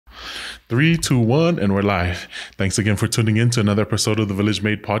3, 2, 1, and we're live. Thanks again for tuning in to another episode of the Village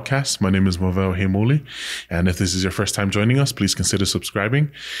Made podcast. My name is Mavel Hemoli, and if this is your first time joining us, please consider subscribing.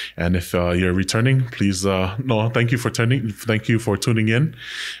 And if you're returning, please, thank you for tuning in.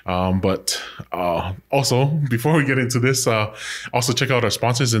 But also, before we get into this, also check out our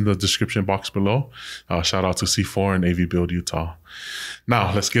sponsors in the description box below. Shout out to C4 and AV Build Utah.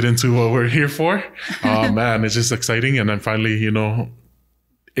 Now, let's get into what we're here for. Man, it's just exciting, and I'm finally,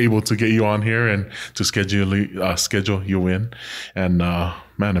 able to get you on here and to schedule you in. And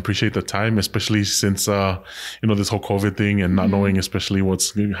man, appreciate the time, especially since this whole COVID thing and not knowing especially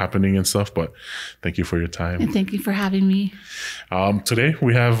what's happening and stuff. But thank you for your time. And thank you for having me. Today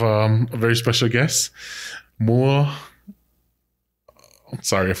we have a very special guest, Mua.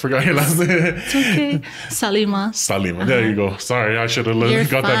 Sorry, I forgot your last name. It's okay. Salima. Salima. There you go. Sorry, I should have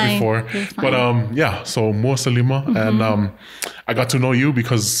got that before. But so Mua Salima. And I got to know you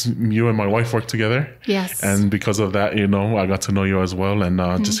because you and my wife work together. Yes. And because of that, I got to know you as well.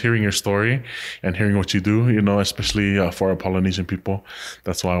 And just hearing your story and hearing what you do, especially for our Polynesian people,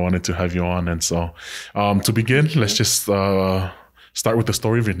 that's why I wanted to have you on. And so to begin, let's just start with the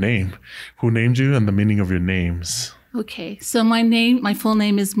story of your name. Who named you and the meaning of your names? Okay, so my full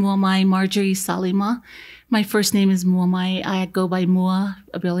name is Muamai Marjorie Salima. My first name is Muamai. I go by Mua,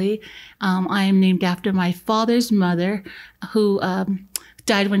 really. I am named after my father's mother, who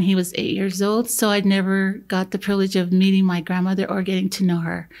died when he was 8 years old. So I never got the privilege of meeting my grandmother or getting to know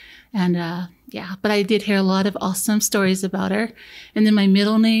her. And but I did hear a lot of awesome stories about her. And then my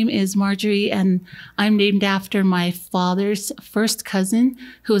middle name is Marjorie, and I'm named after my father's first cousin,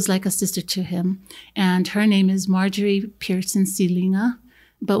 who was like a sister to him. And her name is Marjorie Pearson Silinga,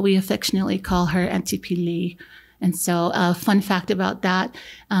 but we affectionately call her Auntie Pili. And so a fun fact about that,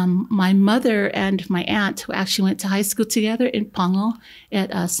 my mother and my aunt, who actually went to high school together in Pongo at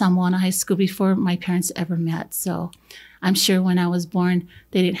Samoana High School before my parents ever met. So I'm sure when I was born,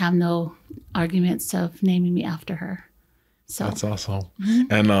 they didn't have no arguments of naming me after her. So that's awesome.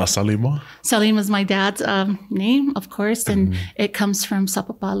 And Salima? Salima is my dad's name, of course, and it comes from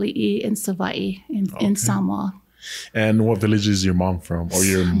Sapapali'i in Savai'i in Samoa. And what village is your mom from, or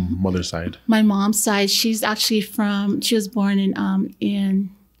your mother's side? My mom's side, she's actually she was born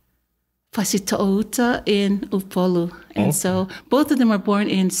in Fasita'outa in Upolu. And so both of them were born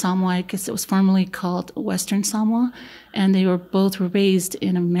in Samoa. I guess it was formerly called Western Samoa. And they were both raised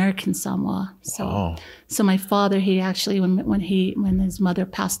in American Samoa. So, so my father, he actually, when his mother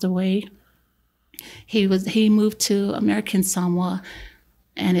passed away, he moved to American Samoa.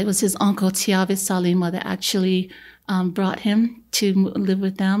 And it was his uncle Tiave Salima that actually brought him to live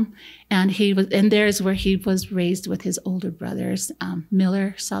with them. And there's where he was raised with his older brothers,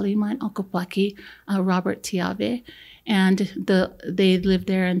 Miller Salima and Uncle Paki, Robert Tiave. And they lived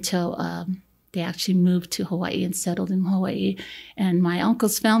there until they actually moved to Hawaii and settled in Hawaii. And my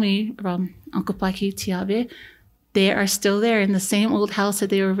uncle's family, from Uncle Paki Tiave, they are still there in the same old house that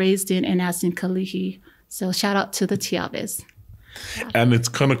they were raised in, and as in Kalihi. So shout out to the Tiaves. And it's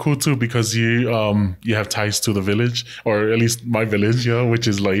kind of cool too because you have ties to the village, or at least my village, which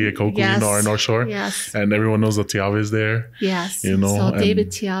is Laie Koku in our North Shore. Yes. And everyone knows the Tiaves there. Yes. So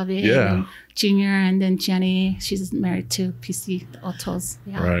David Tiave, and Junior, and then Jenny, she's married to PC Otos.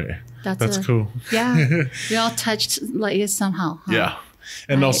 Yeah. Right. That's cool. Yeah. We all touched Laie somehow. Huh? Yeah.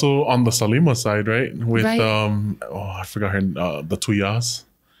 And also on the Salima side, right? With I forgot her, the Tuyas.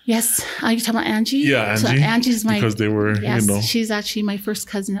 Yes. Are you talking about Angie? Yeah, Angie. So Angie's because they were, she's actually my first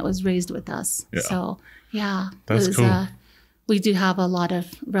cousin that was raised with us. Yeah. So, yeah. That's cool. We do have a lot of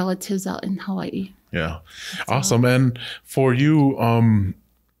relatives out in Hawaii. Yeah. Awesome. And for you,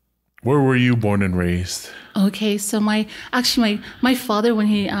 where were you born and raised? Okay. So my father,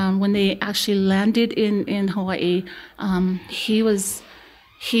 when they actually landed in Hawaii, he was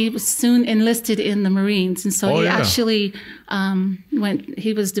soon enlisted in the Marines. And so he actually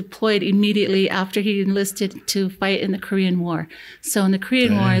he was deployed immediately after he enlisted to fight in the Korean War. So in the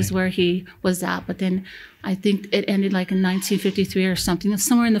Korean War is where he was at. But then I think it ended like in 1953 or something,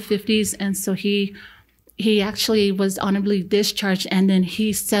 somewhere in the 50s. And so he actually was honorably discharged, and then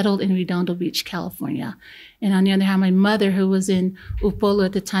he settled in Redondo Beach, California. And on the other hand, my mother, who was in Upolu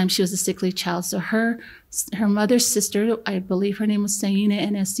at the time, she was a sickly child. So her mother's sister, I believe her name was Saina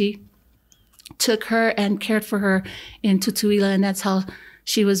NSC, took her and cared for her in Tutuila, and that's how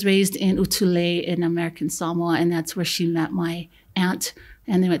she was raised in Utule in American Samoa, and that's where she met my aunt,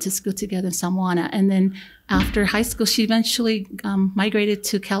 and they went to school together in Samoana. And then after high school, she eventually migrated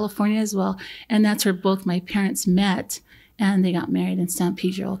to California as well, and that's where both my parents met, and they got married in San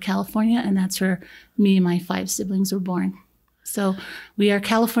Pedro, California, and that's where me and my 5 siblings were born. So we are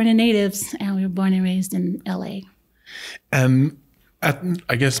California natives, and we were born and raised in LA. And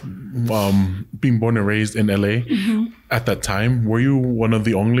I guess being born and raised in LA, at that time, were you one of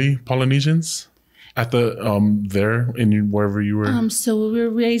the only Polynesians at the there in wherever you were? So we were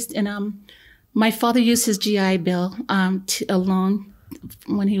raised in my father used his GI Bill alone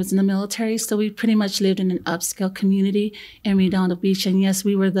when he was in the military. So we pretty much lived in an upscale community in Redondo Beach. And yes,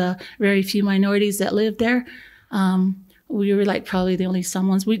 we were the very few minorities that lived there. We were like probably the only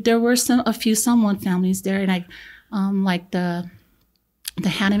Samoans. There were a few Samoan families there, and like the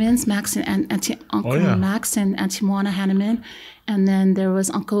Hannemans, Max and Uncle Max and Auntie Moana Hanneman. And then there was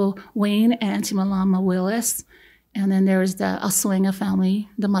Uncle Wayne and Auntie Malama Willis. And then there was the Asuenga family,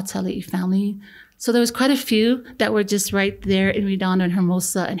 the Matali'i family. So there was quite a few that were just right there in Redondo and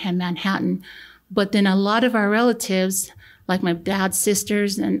Hermosa and Manhattan. But then a lot of our relatives, like my dad's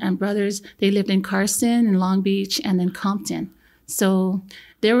sisters and brothers, they lived in Carson and Long Beach and then Compton. So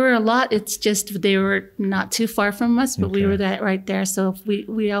there were a lot. It's just they were not too far from us, but we were right there. So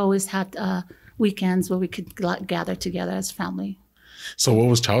we always had weekends where we could gather together as family. So what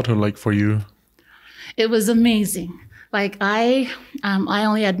was childhood like for you? It was amazing. Like I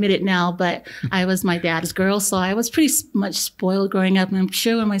only admit it now, but I was my dad's girl, so I was pretty much spoiled growing up. And I'm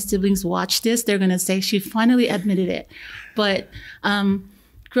sure when my siblings watch this, they're gonna say she finally admitted it. But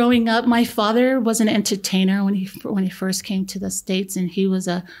growing up, my father was an entertainer when he first came to the States, and he was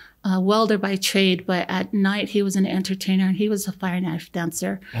a welder by trade. But at night, he was an entertainer, and he was a fire knife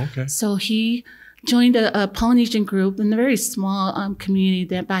dancer. Okay. So he joined a Polynesian group in a very small community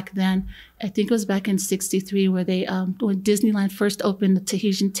that back then, I think it was back in '63, where when Disneyland first opened the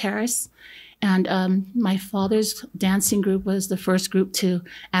Tahitian Terrace. And my father's dancing group was the first group to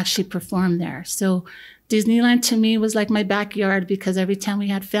actually perform there. So Disneyland to me was like my backyard, because every time we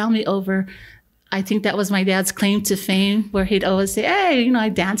had family over, I think that was my dad's claim to fame, where he'd always say, hey, I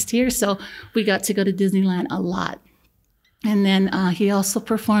danced here. So we got to go to Disneyland a lot. And then he also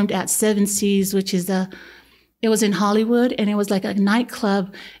performed at Seven Seas, which is it was in Hollywood, and it was like a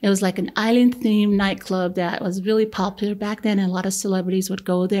nightclub. It was like an island-themed nightclub that was really popular back then, and a lot of celebrities would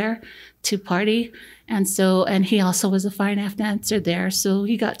go there to party. And he also was a fire knife dancer there, so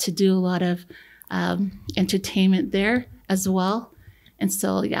he got to do a lot of entertainment there as well. And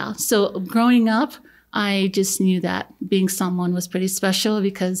so growing up, I just knew that being someone was pretty special,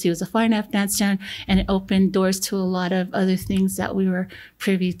 because he was a fire knife dancer, and it opened doors to a lot of other things that we were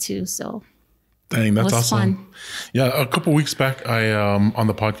privy to. So dang, that's awesome. Fun. Yeah, a couple of weeks back, I on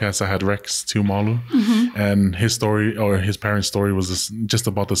the podcast I had Rex Tumalu, and his story, or his parents' story, was just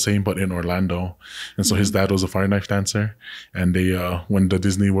about the same, but in Orlando. And so his dad was a fire knife dancer, and they when the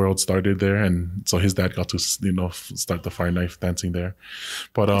Disney World started there, and so his dad got to start the fire knife dancing there.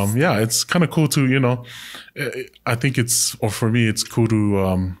 But yeah, it's kind of cool to I think for me it's cool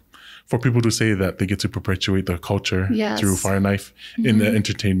to for people to say that they get to perpetuate the culture through fire knife in the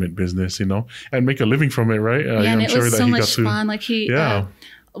entertainment business, and make a living from it, right? And it was so much fun. Like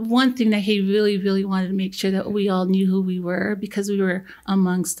one thing that he really, really wanted to make sure that we all knew who we were, because we were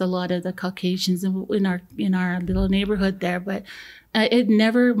amongst a lot of the Caucasians in our little neighborhood there. But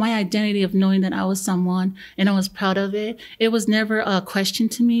my identity of knowing that I was someone and I was proud of it, it was never a question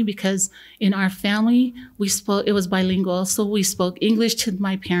to me, because in our family, it was bilingual. So we spoke English to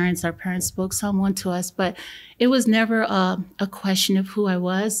my parents. Our parents spoke Samoan to us, but it was never a question of who I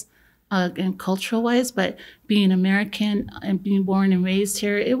was. And cultural wise, but being American and being born and raised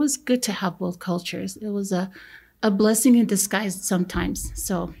here, it was good to have both cultures. It was a blessing in disguise sometimes.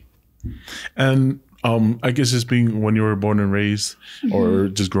 So, and I guess just being when you were born and raised, or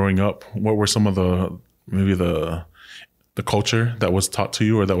just growing up, what were some of the culture that was taught to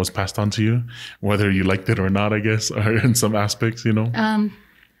you or that was passed on to you, whether you liked it or not, I guess, or in some aspects,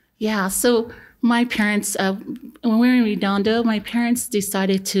 Yeah. So my parents, when we were in Redondo, my parents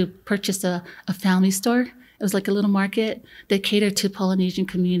decided to purchase a family store. It was like a little market that catered to Polynesian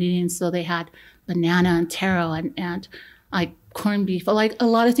community. And so they had banana and taro and like corned beef, like a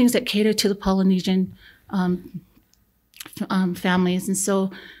lot of things that catered to the Polynesian families. And so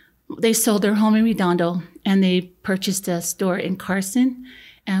they sold their home in Redondo, and they purchased a store in Carson.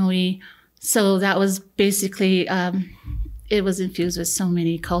 So that was basically, it was infused with so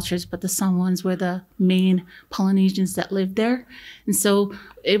many cultures, but the Samoans were the main Polynesians that lived there. And so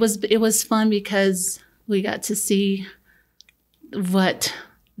it was fun, because we got to see what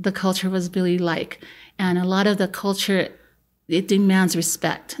the culture was really like. And a lot of the culture, it demands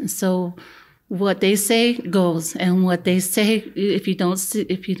respect. And so what they say goes, and what they say, if you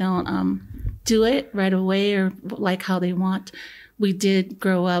don't do it right away or like how they want. We did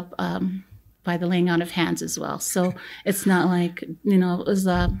grow up by the laying on of hands as well. So it's not like, it was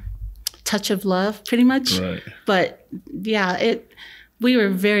a touch of love pretty much. Right. But yeah, we were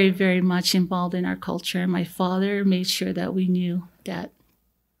very, very much involved in our culture. My father made sure that we knew that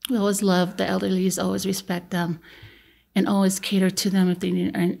we always love the elderly, always respect them, and always cater to them if they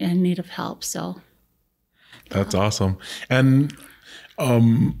need in need of help. So that's awesome. And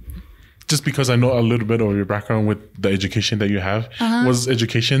just because I know a little bit of your background with the education that you have, was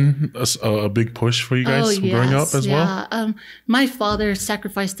education a big push for you guys growing up as well? My father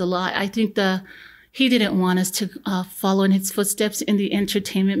sacrificed a lot. I think he didn't want us to follow in his footsteps in the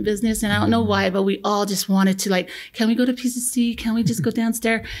entertainment business. And I don't know why, but we all just wanted to, like, can we go to PCC? Can we just go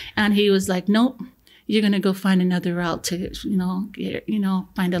downstairs? And he was like, nope, you're going to go find another route to,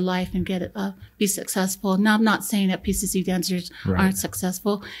 find a life and be successful. Now, I'm not saying that PCC dancers aren't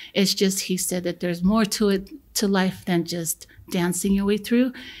successful. It's just, he said that there's more to life than just dancing your way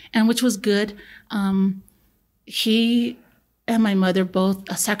through, and which was good. He and my mother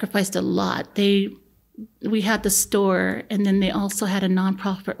both sacrificed a lot. We had the store, and then they also had a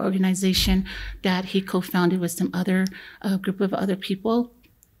nonprofit organization that he co-founded with some other group of other people.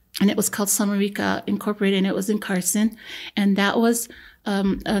 And it was called Summerica Incorporated, and it was in Carson. And that was a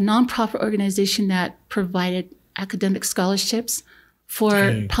nonprofit organization that provided academic scholarships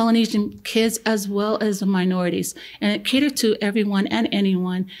for Polynesian kids as well as the minorities. And it catered to everyone and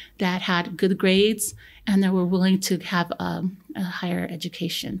anyone that had good grades and that were willing to have a higher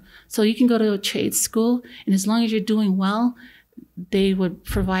education. So you can go to a trade school, and as long as you're doing well, they would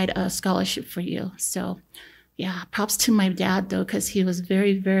provide a scholarship for you. So yeah, props to my dad, though, because he was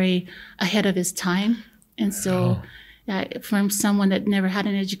very, very ahead of his time. And so from someone that never had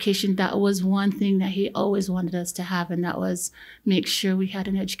an education, that was one thing that he always wanted us to have, and that was make sure we had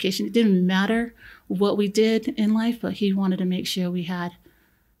an education. It didn't matter what we did in life, but he wanted to make sure we had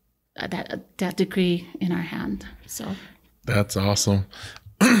that degree in our hand. So that's awesome.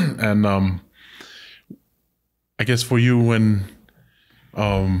 And I guess for you, when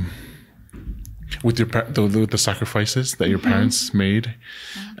with the sacrifices that your parents made,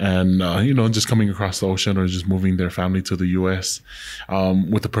 and just coming across the ocean or just moving their family to the U.S.,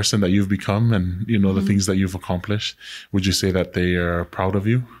 with the person that you've become and the things that you've accomplished, would you say that they are proud of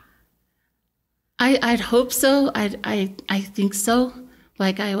you? I'd hope so. I think so.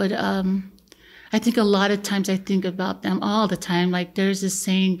 Like I would, I think a lot of times I think about them all the time. Like there's this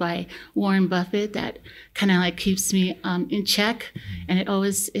saying by Warren Buffett that kind of like keeps me in check. And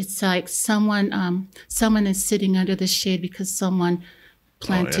it's like someone is sitting under the shade because someone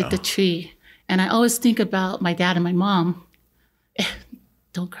planted the tree. And I always think about my dad and my mom.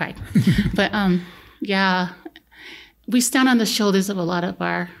 Don't cry. But we stand on the shoulders of a lot of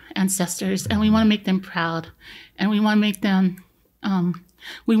our ancestors, and we want to make them proud. And we want to make them,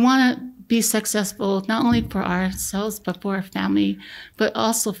 we want to be successful, not only for ourselves, but for our family, but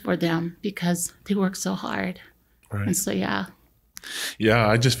also for them because they work so hard. Right. And so, yeah,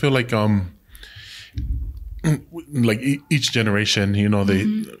 I just feel like each generation,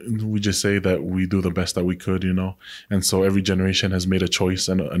 we just say that we do the best that we could, and so every generation has made a choice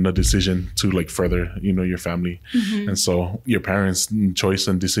and a decision to like further, your family. And so your parents' choice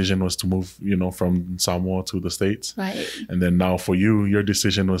and decision was to move, from Samoa to the States. Right. And then now for you, your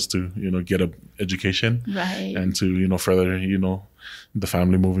decision was to, get an education. Right. And to, further, the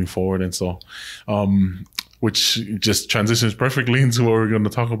family moving forward. And so, which just transitions perfectly into what we're going to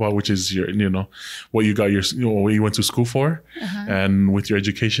talk about, which is your, what you got what you went to school for, and with your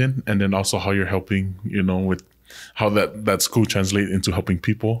education, and then also how you're helping, with how that school translates into helping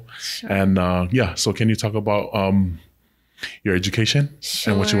people. Sure. And so can you talk about your education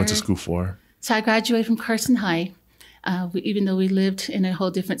and what you went to school for? So I graduated from Carson High. Even though we lived in a whole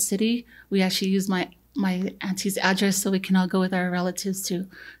different city, we actually used my auntie's address so we can all go with our relatives to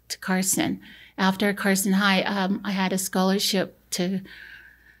Carson. After Carson High, I had a scholarship to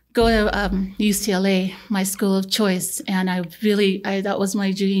go to UCLA, my school of choice. And that was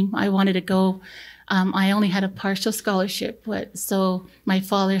my dream. I wanted to go. I only had a partial scholarship. So my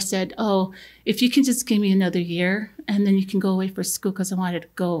father said, if you can just give me another year and then you can go away for school, because I wanted to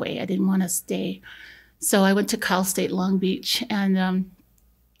go away. I didn't want to stay. So I went to Cal State Long Beach, and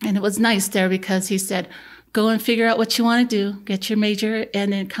it was nice there because he said, go and figure out what you want to do, get your major,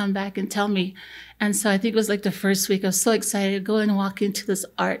 and then come back and tell me. And so I think it was like the first week, I was so excited to go and walk into this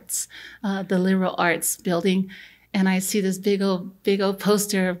the liberal arts building. And I see this big old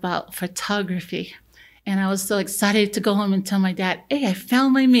poster about photography. And I was so excited to go home and tell my dad, hey, I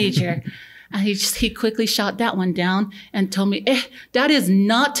found my major. And he quickly shot that one down and told me, that is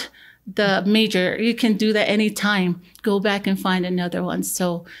not the major. You can do that anytime. Go back and find another one.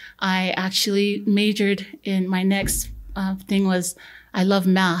 So I actually majored in my next thing was I love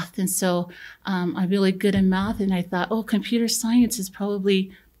math. And so I'm really good in math. And I thought, oh, computer science is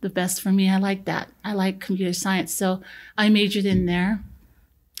probably the best for me. I like that. I like computer science. So I majored in there.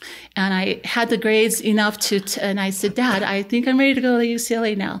 And I had the grades enough and I said, Dad, I think I'm ready to go to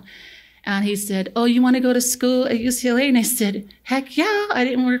UCLA now. And he said, oh, you want to go to school at UCLA? And I said, heck yeah, I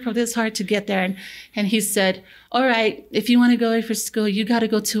didn't work for this hard to get there. And he said, all right, if you want to go for school, you got to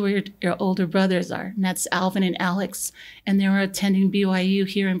go to where your older brothers are. And that's Alvin and Alex. And they were attending BYU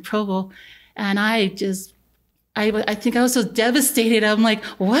here in Provo. And I think I was so devastated. I'm like,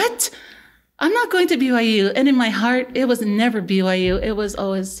 what? I'm not going to BYU. And in my heart, it was never BYU. It was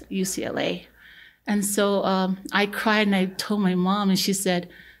always UCLA. And so I cried and I told my mom, and she said,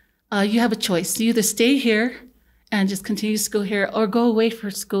 you have a choice. You either stay here and just continue school here or go away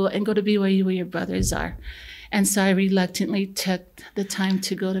for school and go to BYU where your brothers are. And so I reluctantly took the time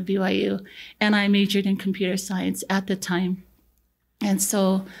to go to BYU, and I majored in computer science at the time. And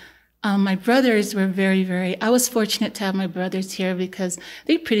so my brothers were I was fortunate to have my brothers here because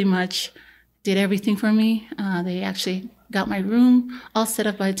they pretty much did everything for me. They actually got my room all set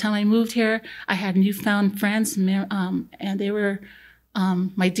up by the time I moved here. I had newfound friends, and they were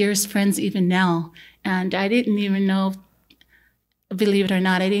my dearest friends even now. And I didn't even know, believe it or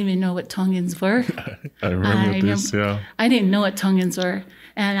not, I didn't even know what Tongans were. I remember this, yeah. I didn't know what Tongans were.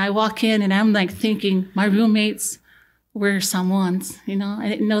 And I walk in and I'm like thinking my roommates were Samoans, you know. I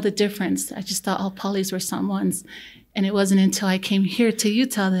didn't know the difference. I just thought all Polys were Samoans. And it wasn't until I came here to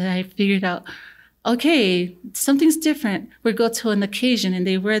Utah that I figured out, okay, something's different. We go to an occasion and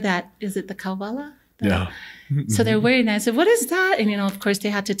they wear that, is it the kavala? Yeah. So they're wearing that. I said, what is that? And, you know, of course, they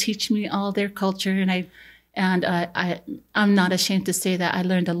had to teach me all their culture. And I'm not ashamed to say that I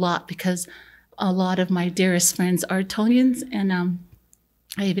learned a lot because a lot of my dearest friends are Tongans. And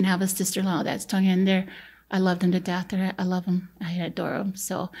I even have a sister-in-law that's Tongan there. I love them to death. I love them. I adore them.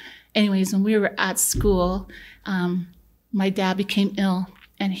 So anyways, when we were at school, my dad became ill.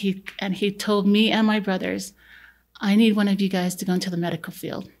 And he told me and my brothers, I need one of you guys to go into the medical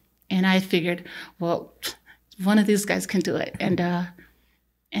field. And I figured, well, one of these guys can do it.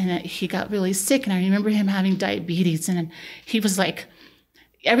 And he got really sick. And I remember him having diabetes. And he was like,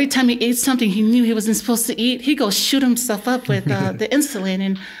 every time he ate something he knew he wasn't supposed to eat, he'd go shoot himself up with the insulin.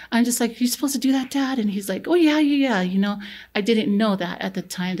 And I'm just like, you're supposed to do that, Dad? And he's like, oh, yeah. You know, I didn't know that at the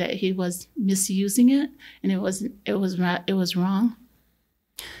time that he was misusing it. And it was wrong.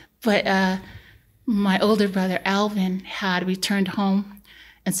 But my older brother, Alvin, had returned home.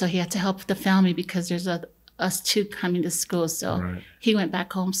 And so he had to help the family because there's us two coming to school. So He went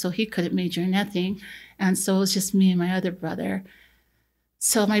back home, so he couldn't major in nothing. And so it was just me and my other brother.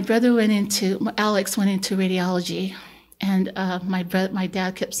 So my brother Alex went into radiology. And my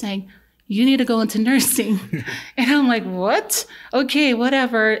dad kept saying, you need to go into nursing. And I'm like, what? Okay,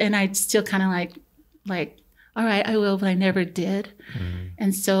 whatever. And I still kind of like, all right, I will, but I never did. Mm-hmm.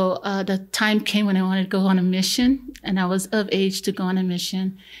 And so the time came when I wanted to go on a mission, and I was of age to go on a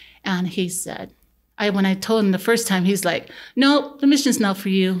mission. And he said, when I told him the first time, he's like, no, the mission's not for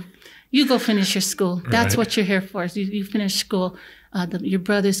you. You go finish your school. That's what you're here for. You finish school. Your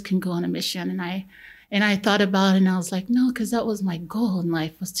brothers can go on a mission. And I thought about it, and I was like, no, because that was my goal in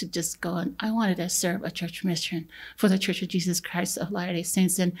life, was to just go. And I wanted to serve a church mission for the Church of Jesus Christ of Latter-day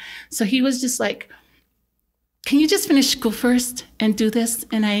Saints. And so he was just like, can you just finish school first and do this?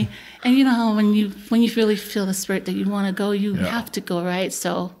 And you know how when you really feel the spirit that you want to go, you have to go, right?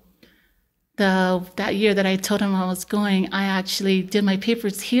 So that year that I told him I was going, I actually did my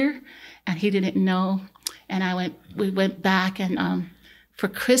papers here, and he didn't know. And we went back and for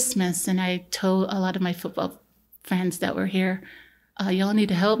Christmas, and I told a lot of my football friends that were here, y'all need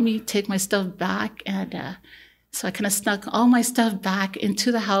to help me take my stuff back. And so I kind of snuck all my stuff back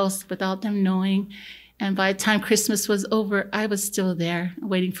into the house without them knowing. And by the time Christmas was over, I was still there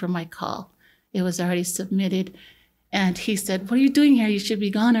waiting for my call. It was already submitted. And he said, what are you doing here? You should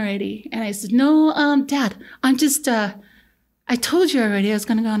be gone already. And I said, no, Dad, I'm just, I told you already I was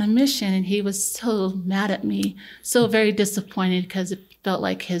going to go on a mission. And he was so mad at me, so very disappointed, because it felt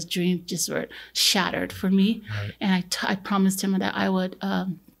like his dreams just were shattered for me. Right. And I promised him that I would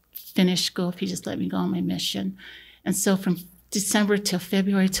finish school if he just let me go on my mission. And so from December till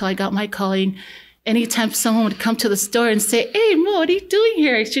February till I got my calling, anytime someone would come to the store and say, hey, Mo, what are you doing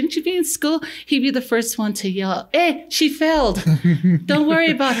here? Shouldn't you be in school? He'd be the first one to yell, hey, she failed. Don't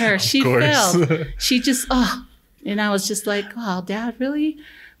worry about her. She failed. She just, and I was just like, wow, Dad, really?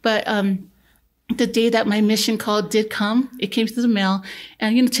 But the day that my mission call did come, it came through the mail.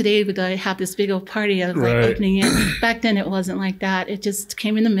 And, today I have this big old party of like opening it. Back then it wasn't like that. It just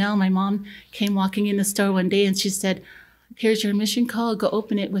came in the mail. My mom came walking in the store one day and she said, here's your mission call. Go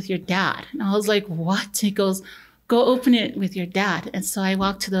open it with your dad. And I was like, what? He goes, go open it with your dad. And so I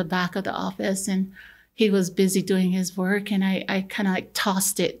walked to the back of the office and he was busy doing his work. And I kind of like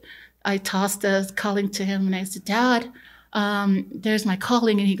tossed it. I tossed the calling to him and I said, Dad, there's my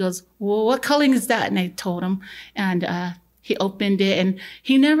calling. And he goes, well, what calling is that? And I told him, and he opened it, and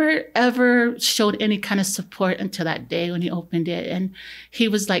he never ever showed any kind of support until that day when he opened it. And he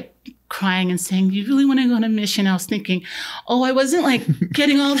was like crying and saying, you really want to go on a mission? I was thinking, oh, I wasn't like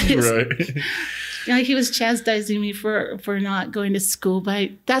getting all this. Right. He was chastising me for not going to school,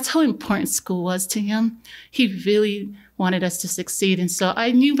 but that's how important school was to him. He really wanted us to succeed. And so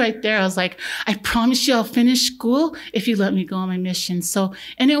I knew right there, I was like, I promise you I'll finish school if you let me go on my mission. So,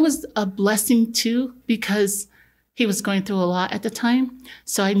 and it was a blessing too, because he was going through a lot at the time.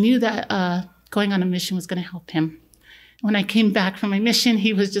 So I knew that going on a mission was going to help him. When I came back from my mission,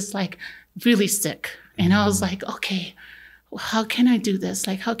 he was just like really sick. And I was like, okay, how can I do this?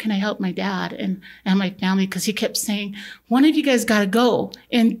 Like, how can I help my dad and my family? Because he kept saying, one of you guys got to go.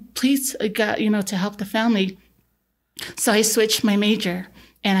 And please, to help the family. So I switched my major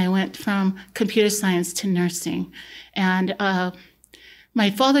and I went from computer science to nursing. And my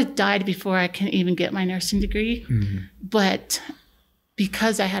father died before I can even get my nursing degree. Mm-hmm. But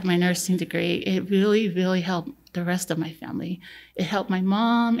because I had my nursing degree, it really, really helped the rest of my family. It helped my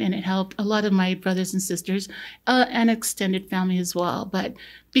mom and it helped a lot of my brothers and sisters and extended family as well. But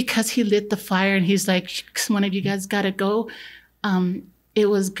because he lit the fire and he's like, one of you guys got to go, it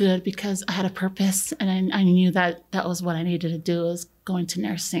was good because I had a purpose and I knew that was what I needed to do, was going to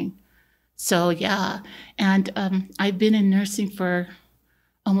nursing. So yeah, and I've been in nursing for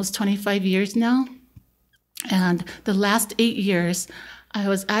almost 25 years now. And the last 8 years, I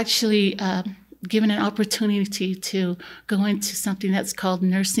was actually given an opportunity to go into something that's called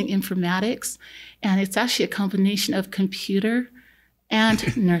nursing informatics. And it's actually a combination of computer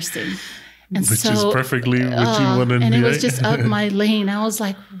and nursing. And which is perfectly what you want to do. And it was just up my lane. I was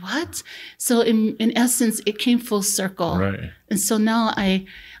like, what? So in essence, it came full circle. Right. And so now I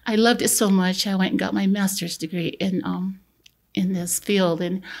loved it so much, I went and got my master's degree in this field.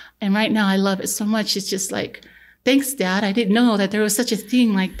 And right now I love it so much. It's just like, thanks, Dad. I didn't know that there was such a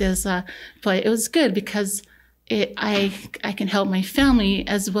thing like this. But it was good because I can help my family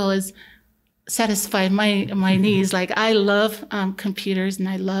as well as satisfy my needs. Like I love computers and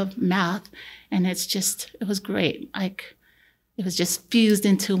I love math, and it was great. Like it was just fused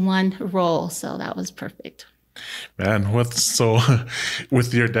into one role, so that was perfect. Man,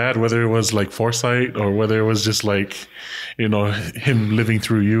 with your dad, whether it was like foresight or whether it was just like, him living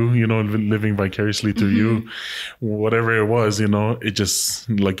through you, living vicariously through you, whatever it was, it just,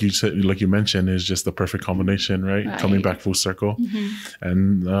 like you said, like you mentioned, is just the perfect combination, right? Coming back full circle. Mm-hmm.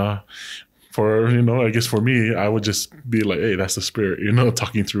 And I guess for me, I would just be like, hey, that's the spirit,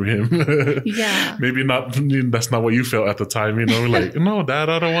 talking through him. Yeah. Maybe not, that's not what you felt at the time, like, no, Dad,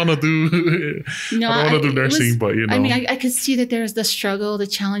 I don't want to do, I don't want to do nursing, but I mean, I could see that there's the struggle, the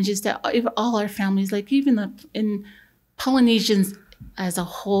challenges that all our families, like even in Polynesians as a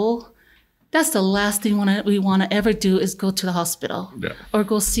whole, that's the last thing we want to ever do is go to the hospital or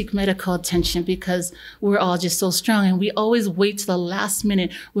go seek medical attention, because we're all just so strong. And we always wait to the last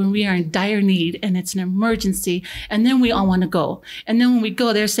minute when we are in dire need and it's an emergency. And then we all want to go. And then when we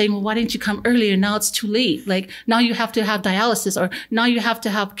go, they're saying, well, why didn't you come earlier? Now it's too late. Like now you have to have dialysis, or now you have to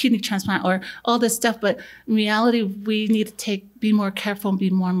have kidney transplant, or all this stuff. But in reality, we need to be more careful and be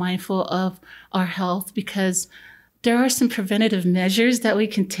more mindful of our health, because there are some preventative measures that we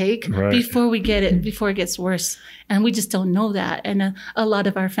can take before it gets worse. And we just don't know that. And a lot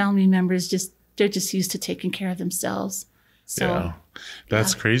of our family members they're just used to taking care of themselves. So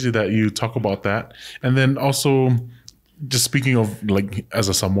that's crazy that you talk about that. And then also just speaking of like as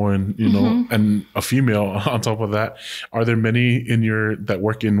a Samoan, mm-hmm. and a female on top of that, are there many that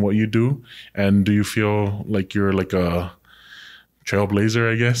work in what you do? And do you feel like you're like a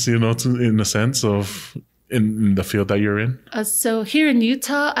trailblazer, I guess, in a sense of in the field that you're in? So here in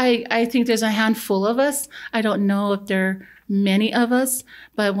Utah, I think there's a handful of us. I don't know if there are many of us,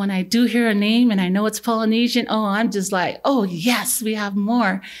 but when I do hear a name and I know it's Polynesian, I'm just like, oh yes, we have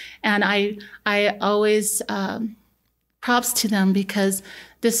more. And I always props to them, because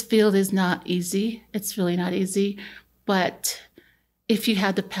this field is not easy. It's really not easy. But if you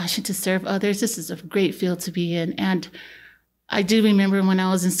have the passion to serve others, this is a great field to be in. And I do remember when I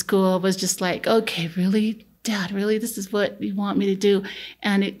was in school, I was just like, okay, really? Dad, really, this is what you want me to do?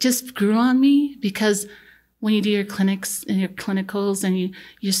 And it just grew on me, because when you do your clinics and your clinicals and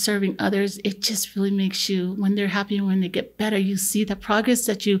you're serving others, it just really makes you, when they're happy and when they get better, you see the progress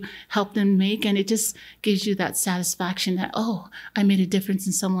that you help them make. And it just gives you that satisfaction that, oh, I made a difference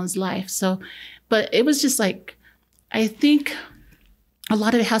in someone's life. So, but it was just like, I think a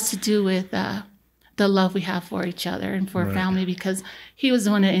lot of it has to do with the love we have for each other and for family, because he was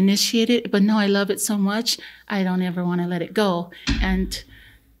the one that initiated it. But no, I love it so much, I don't ever want to let it go. And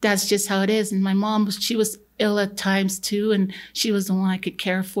that's just how it is. And my mom, she was ill at times too, and she was the one I could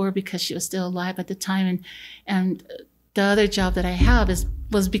care for because she was still alive at the time. And the other job that I have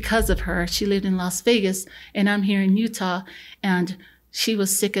was because of her. She lived in Las Vegas, and I'm here in Utah, and she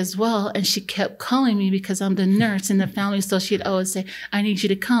was sick as well, and she kept calling me because I'm the nurse in the family. So she'd always say, I need you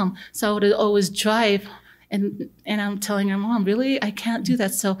to come. So I would always drive, and I'm telling her, Mom, really? I can't do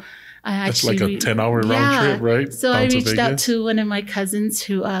that. So I That's actually, like a 10-hour round trip, right? So I reached out to one of my cousins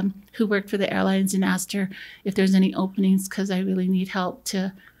who worked for the airlines and asked her if there's any openings, because I really need help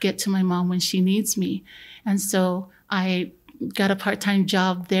to get to my mom when she needs me. And so I got a part-time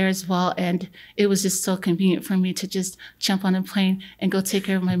job there as well, and it was just so convenient for me to just jump on a plane and go take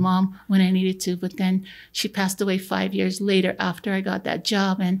care of my mom when I needed to. But then she passed away 5 years later after I got that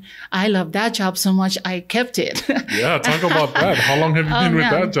job, and I loved that job so much I kept it. Yeah, talk about that. How long have you been with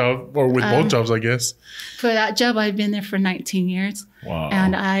that job, or with both jobs, I guess? For that job, I've been there for 19 years. Wow.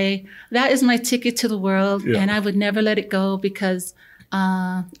 And that is my ticket to the world, and I would never let it go, because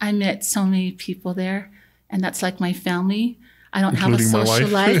I met so many people there, and that's like my family. I don't have a social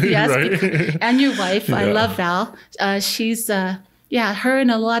life. Yes. Right? And your wife. Yeah. I love Val. She's, her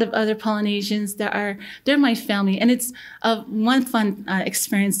and a lot of other Polynesians, they're my family. And it's one fun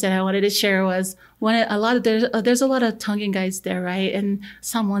experience that I wanted to share was there's a lot of Tongan guys there, right? And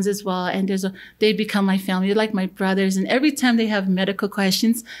Samoans as well. And they become my family. They're like my brothers. And every time they have medical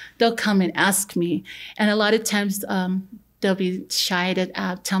questions, they'll come and ask me. And a lot of times, they'll be shy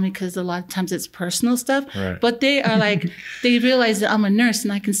to tell me, because a lot of times it's personal stuff. Right. But they are like, they realize that I'm a nurse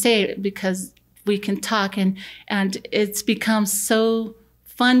and I can say it because we can talk. And it's become so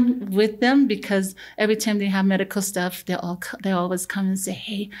fun with them, because every time they have medical stuff, they always come and say,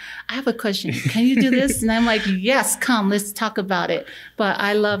 hey, I have a question. Can you do this? And I'm like, yes, come, let's talk about it. But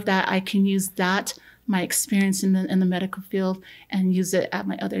I love that I can use that, my experience in the medical field, and use it at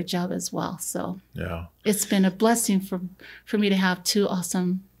my other job as well. So yeah, it's been a blessing for me to have two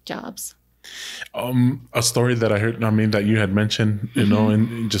awesome jobs. A story that I heard, that you had mentioned, you know,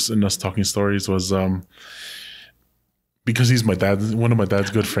 and just in us talking stories was, because he's one of my dad's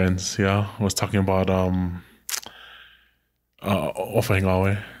good friends. Yeah. Was talking about,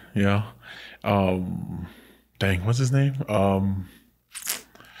 Offahingawe. Yeah. What's his name?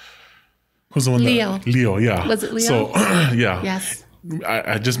 Who's the one? Leo, yeah. Was it Leo? So, yeah. Yes.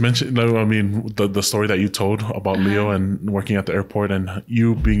 I just mentioned, the story that you told about Leo and working at the airport, and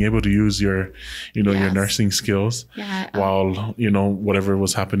you being able to use your nursing skills while, whatever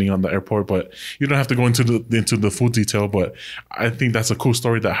was happening on the airport. But you don't have to go into the full detail, but I think that's a cool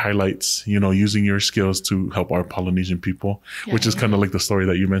story that highlights, using your skills to help our Polynesian people, which is kind of like the story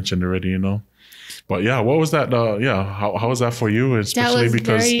that you mentioned already, But yeah, what was that? How was that for you? Especially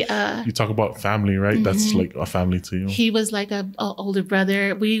because you talk about family, right? Mm-hmm. That's like a family to you. He was like a older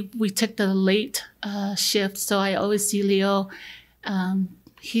brother. We took the late shift, so I always see Leo.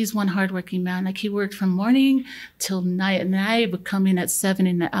 He's one hardworking man. Like, he worked from morning till night, and I would come in at 7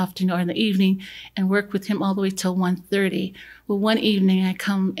 in the afternoon or in the evening and work with him all the way till 1:30. Well, one evening I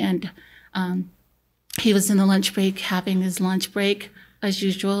come and he was in the lunch break, having his lunch break as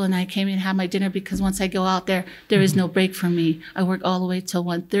usual, and I came in and had my dinner, because once I go out there is no break for me. I work all the way till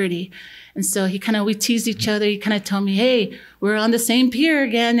 1:30. And so we teased each other. He kind of told me, hey, we're on the same pier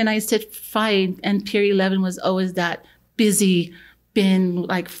again. And I said, fine. And Pier 11 was always that busy, been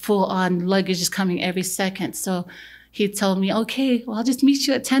like full on luggage just coming every second. So he told me, okay, well, I'll just meet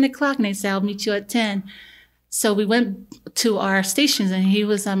you at 10 o'clock. And I said, I'll meet you at 10. So we went to our stations, and he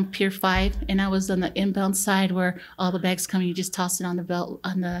was on Pier 5, and I was on the inbound side where all the bags come. You just toss it on the belt,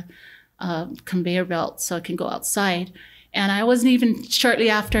 on the conveyor belt, so it can go outside. And I wasn't even, shortly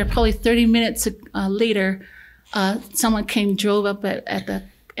after, probably 30 minutes later, someone drove up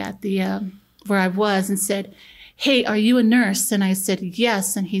at the where I was and said, hey, are you a nurse? And I said,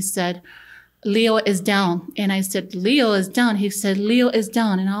 yes. And he said, Leo is down. And I said, Leo is down. He said, Leo is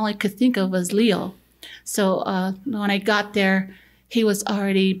down. And all I could think of was Leo. So when I got there, he was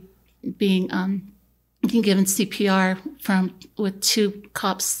already being given CPR with 2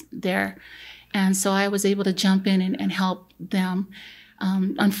 cops there. And so I was able to jump in and help them.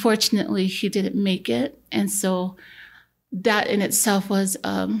 Unfortunately, he didn't make it. And so that in itself was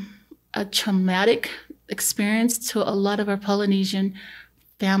a traumatic experience to a lot of our Polynesian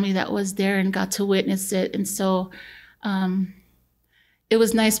family that was there and got to witness it. And so it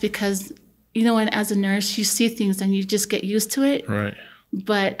was nice because, you know, and as a nurse, you see things and you just get used to it. Right.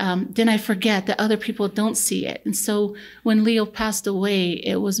 But then I forget that other people don't see it. And so when Leo passed away,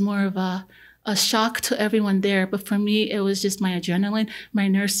 it was more of a shock to everyone there. But for me, it was just my adrenaline, my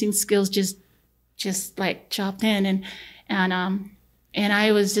nursing skills just like chopped in. And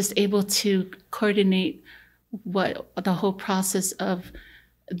I was just able to coordinate the whole process of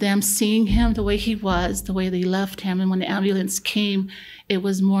them seeing him the way he was, the way they left him. And when the ambulance came, it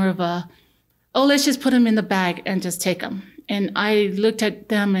was more of let's just put him in the bag and just take him. And I looked at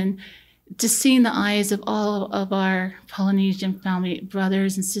them and just seeing the eyes of all of our Polynesian family,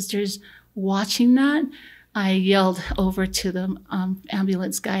 brothers and sisters watching that, I yelled over to the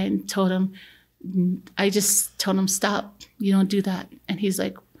ambulance guy and told him, stop, you don't do that. And he's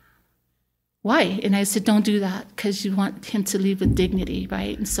like, why? And I said, don't do that, because you want him to leave with dignity,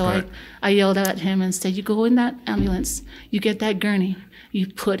 right? And so right. I yelled at him and said, you go in that ambulance, you get that gurney, you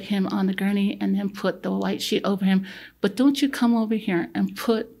put him on the gurney and then put the white sheet over him. But don't you come over here and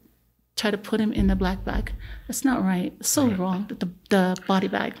try to put him in the black bag. That's not right. It's so wrong, the body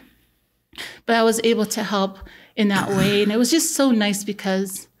bag. But I was able to help in that way. And it was just so nice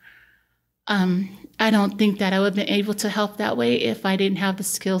because I don't think that I would have been able to help that way if I didn't have the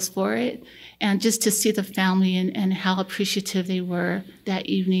skills for it. And just to see the family and how appreciative they were that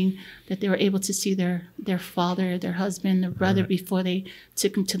evening, that they were able to see their father, their husband, their brother before they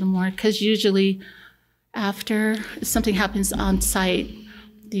took him to the morgue. Because usually after something happens on site,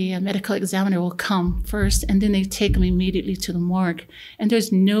 the medical examiner will come first, and then they take him immediately to the morgue. And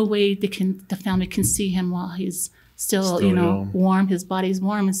there's no way the family can see him while he's still warm, his body's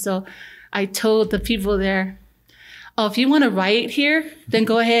warm. And so I told the people there, if you want to riot here, then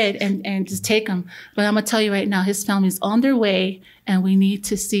go ahead and just take him. But I'm going to tell you right now, his family's on their way, and we need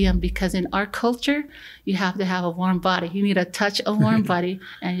to see him, because in our culture, you have to have a warm body. You need to touch a warm body,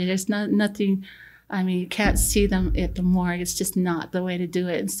 and there's nothing, I mean, you can't see them at the morgue. It's just not the way to do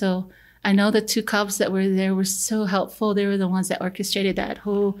it. And so I know the two cops that were there were so helpful. They were the ones that orchestrated that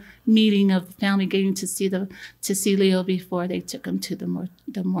whole meeting of the family getting to see Leo before they took him to the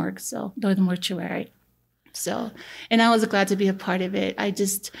morgue, or the mortuary. So, and I was glad to be a part of it. I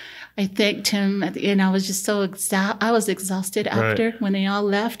thanked him at the end. I was just I was exhausted after when they all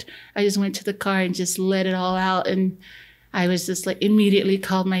left. I just went to the car and just let it all out. And I was just like immediately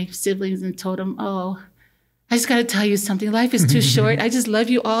called my siblings and told them, I just got to tell you something. Life is too short. I just love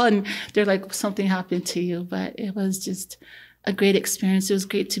you all. And they're like, something happened to you. But it was just a great experience. It was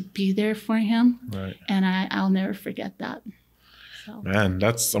great to be there for him. Right. And I'll never forget that. So. Man,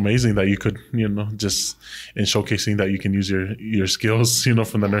 that's amazing that you could, just in showcasing that you can use your skills,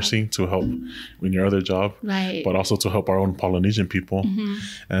 from the nursing to help in your other job. Right. But also to help our own Polynesian people. Mm-hmm.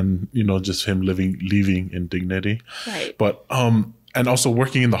 And, just him leaving in dignity. Right. But, and also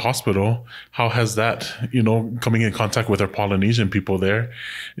working in the hospital, how has that, coming in contact with our Polynesian people there,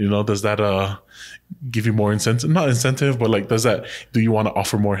 does that give you more incentive? Not incentive, but like, do you want to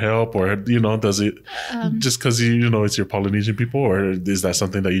offer more help, or, does it just because, it's your Polynesian people, or is that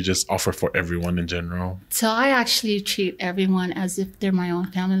something that you just offer for everyone in general? So I actually treat everyone as if they're my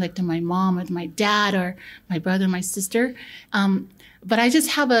own family, like they're my mom or my dad or my brother, my sister. But I just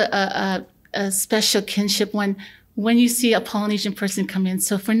have a special kinship when you see a Polynesian person come in.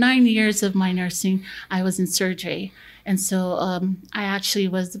 So for 9 years of my nursing, I was in surgery. And so I actually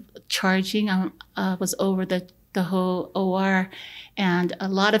was charging. I was over the whole OR. And a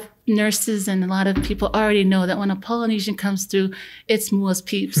lot of nurses and a lot of people already know that when a Polynesian comes through, it's Mua's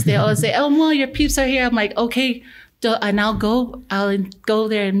peeps. They always say, Mua, your peeps are here. I'm like, okay. And I'll go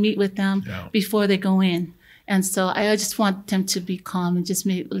there and meet with them before they go in. And so I just want them to be calm and just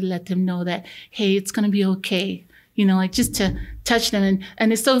let them know that, hey, it's going to be okay. Like just to touch them.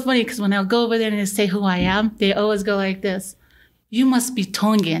 And it's so funny because when I'll go over there and they say who I am, they always go like this, you must be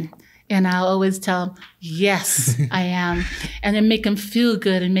Tongan. And I'll always tell them, yes, I am. And then make them feel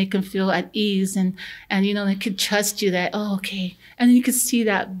good and make them feel at ease. And they could trust you that, okay. And then you could see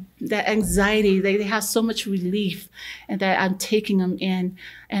that anxiety. They have so much relief, and that I'm taking them in.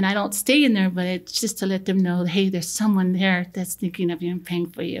 And I don't stay in there, but it's just to let them know, hey, there's someone there that's thinking of you and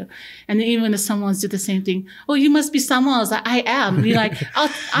praying for you. And then even if someone do the same thing, you must be someone else. I am. You're like,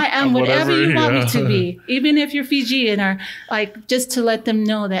 I am whatever you want me to be. Even if you're Fijian, or like, just to let them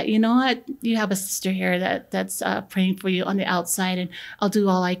know that, you know what, you have a sister here that's praying for you on the outside, and I'll do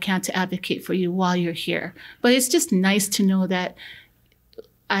all I can to advocate for you while you're here. But it's just nice to know that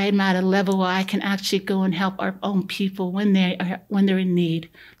I'm at a level where I can actually go and help our own people when they're in need.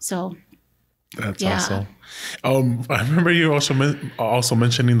 So that's awesome. I remember you also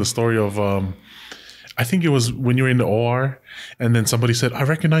mentioning the story of I think it was when you were in the OR and then somebody said, I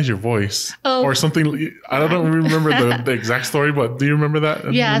recognize your voice or something. I don't remember the exact story, but do you remember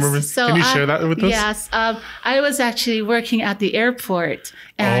that? Yes. So can you share that with us? Yes. I was actually working at the airport.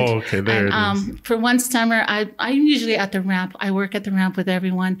 And, there it is. For one summer, I'm usually at the ramp. I work at the ramp with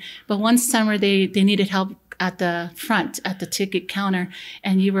everyone. But one summer they needed help at the front, at the ticket counter,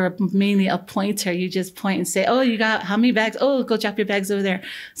 and you were mainly a pointer. You just point and say, oh, you got how many bags? Oh, go drop your bags over there.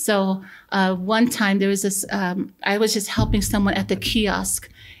 So one time there was this, I was just helping someone at the kiosk,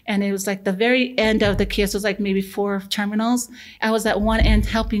 and it was like the very end of the kiosk. It was like maybe 4 terminals. I was at one end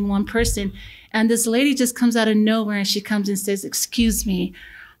helping one person, and this lady just comes out of nowhere, and she comes and says, excuse me,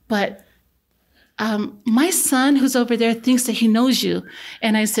 but my son who's over there thinks that he knows you.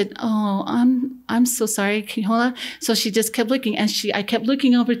 And I said, oh, I'm so sorry. Can you hold on? So she just kept looking, and I kept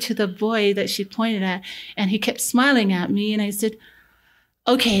looking over to the boy that she pointed at, and he kept smiling at me. And I said,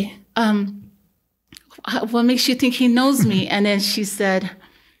 okay, what makes you think he knows me? And then she said,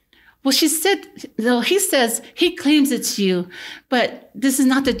 well, he says, he claims it's you, but this is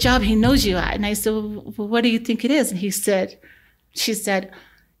not the job he knows you at. And I said, well, what do you think it is? And she said,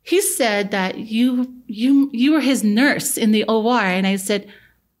 he said that you were his nurse in the OR. And I said,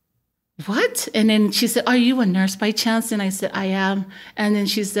 what? And then she said, are you a nurse by chance? And I said, I am. And then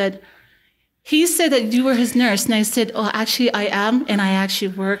she said, he said that you were his nurse. And I said, oh, actually I am. And I actually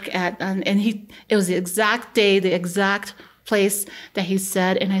work at, it was the exact day, the exact place that he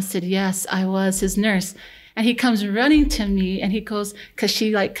said. And I said, yes, I was his nurse. And he comes running to me, and he goes, cause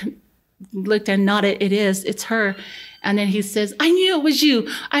she like looked and nodded, it's her. And then he says, I knew it was you.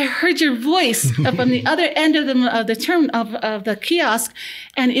 I heard your voice from the other end of the kiosk.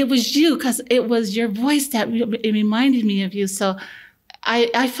 And it was you, because it was your voice that it reminded me of you. So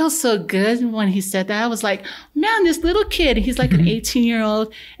I felt so good when he said that. I was like, man, this little kid, he's like an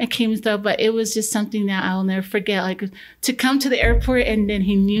 18-year-old and came through, but it was just something that I'll never forget. Like to come to the airport, and then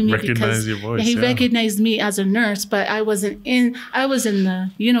he knew me because your voice, he recognized me as a nurse, but I was in the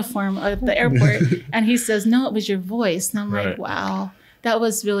uniform of the airport. And he says, no, it was your voice. And I'm like, wow, that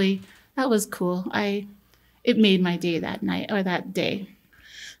was cool. It made my day that night or that day.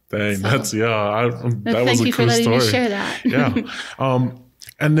 Dang, that was a cool story. Thank you for letting me share that. Yeah.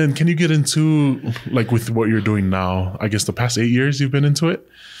 And then can you get into, like, with what you're doing now? I guess the past 8 years you've been into it?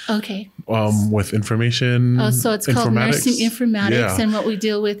 Okay. With information. Oh, so it's called nursing informatics. And what we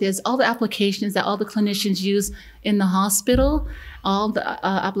deal with is all the applications that all the clinicians use in the hospital, all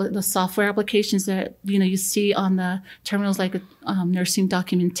the software applications that, you see on the terminals, like nursing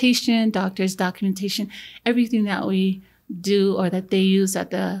documentation, doctor's documentation, everything that we do or that they use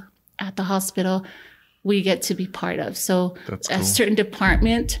at the hospital, we get to be part of. So a certain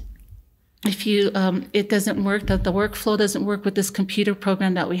department, if it doesn't work, the workflow doesn't work with this computer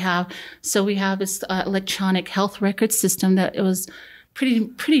program that we have. So we have this electronic health record system that it was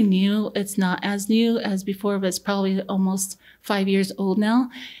pretty new. It's not as new as before, but it's probably almost 5 years old now.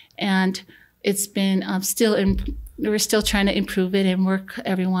 And it's been we're still trying to improve it and work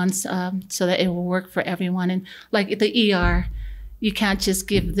everyone's so that it will work for everyone. And like the ER, you can't just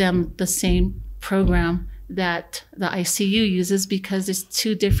give them the same program that the ICU uses, because there's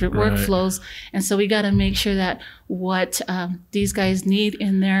 2 different workflows. And so we got to make sure that what these guys need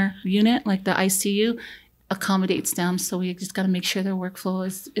in their unit, like the ICU, accommodates them. So we just got to make sure their workflow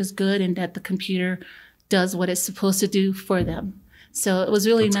is good and that the computer does what it's supposed to do for them. So it was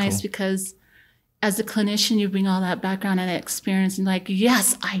really nice because as a clinician, you bring all that background and experience, and like,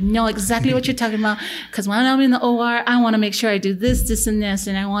 yes, I know exactly what you're talking about. Because when I'm in the OR, I want to make sure I do this, this, and this,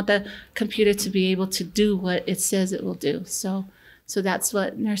 and I want the computer to be able to do what it says it will do. So that's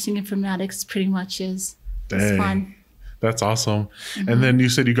what nursing informatics pretty much is. Dang. It's fun. That's awesome. And then you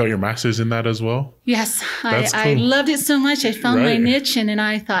said you got your master's in that as well? Yes. I loved it so much. I found my niche, and then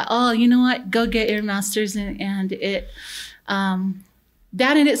I thought, oh, you know what? Go get your master's. And it,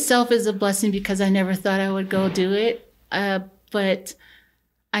 that in itself is a blessing, because I never thought I would go do it. But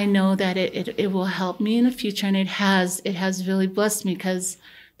I know that it will help me in the future. And it has really blessed me, because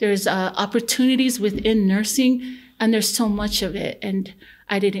there's opportunities within nursing, and there's so much of it. And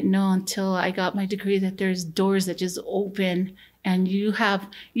I didn't know until I got my degree that there's doors that just open, and you have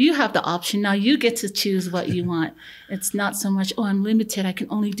the option. Now you get to choose what you want. It's not so much, oh, I'm limited, I can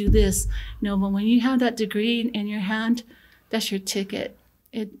only do this. No, but when you have that degree in your hand, that's your ticket.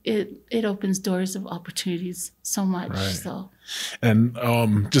 It opens doors of opportunities so much. Right. So, and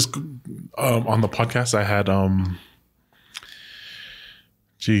on the podcast, I had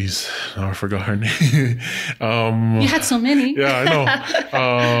Jeez, oh, I forgot her name. You had so many. Yeah,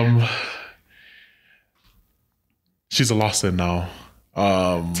 I know. She's a Lawson now.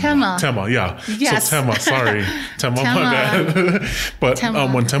 Tema, yeah. Yes. So Tema, sorry. Tema, my bad. But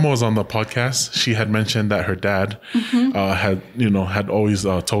when Tema was on the podcast, she had mentioned that her dad had always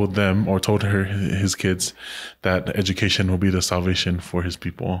told them or told her, his kids, that education will be the salvation for his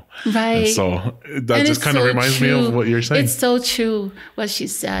people. Right. And so that just kind of reminds me of what you're saying. It's so true what she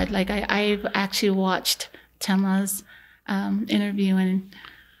said. Like I've actually watched Tema's interview, and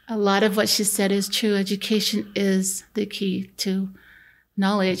a lot of what she said is true. Education is the key to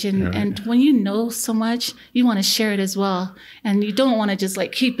knowledge, and when you know so much, you want to share it as well, and you don't want to just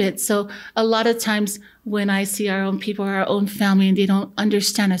like keep it. So a lot of times when I see our own people, our own family, and they don't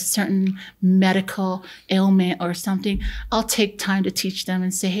understand a certain medical ailment or something, I'll take time to teach them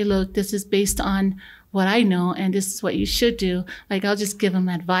and say, hey, look, this is based on what I know, and this is what you should do. Like I'll just give them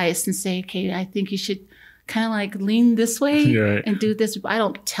advice and say, okay, I think you should kind of like lean this way and do this. I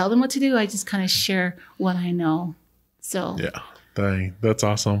don't tell them what to do. I just kind of share what I know. So yeah. Dang, that's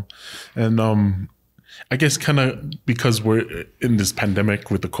awesome. And I guess kind of because we're in this pandemic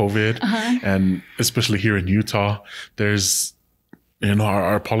with the COVID, and especially here in Utah, there's,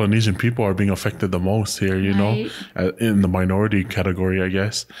 our Polynesian people are being affected the most here, in the minority category, I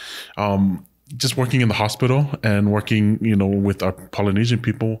guess. Just working in the hospital and working, with our Polynesian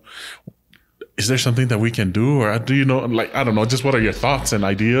people, is there something that we can do? Or do I don't know, just what are your thoughts and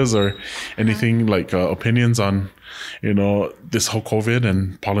ideas or anything like opinions on, this whole COVID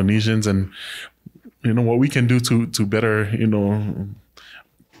and Polynesians and, what we can do to better,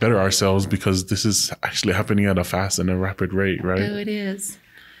 better ourselves, because this is actually happening at a fast and a rapid rate, right? Oh, it is.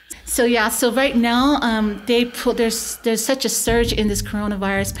 So right now, there's such a surge in this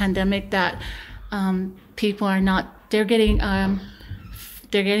coronavirus pandemic that people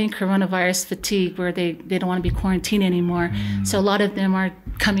they're getting coronavirus fatigue, where they don't want to be quarantined anymore. So a lot of them are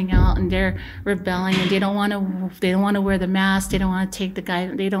coming out and they're rebelling, and they don't want to wear the mask. They don't want to take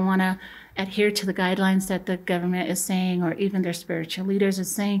they don't want to adhere to the guidelines that the government is saying, or even their spiritual leaders are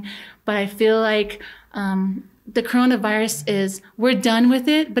saying. But I feel like the coronavirus we're done with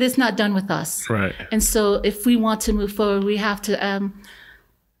it, but it's not done with us. Right. And so if we want to move forward, we have to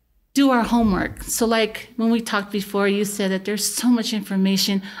do our homework. So like when we talked before, you said that there's so much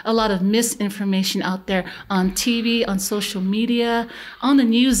information, a lot of misinformation out there on TV, on social media, on the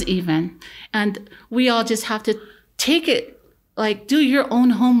news even. And we all just have to take it, like do your own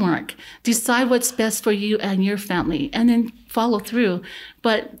homework, decide what's best for you and your family, and then follow through.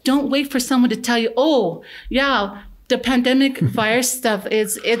 But don't wait for someone to tell you, oh, yeah, the pandemic virus stuff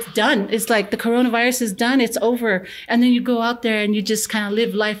it's done. It's like the coronavirus is done. It's over. And then you go out there and you just kind of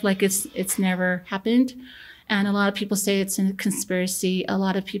live life like it's never happened. And a lot of people say it's a conspiracy. A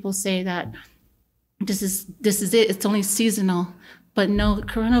lot of people say that this is it. It's only seasonal. But no,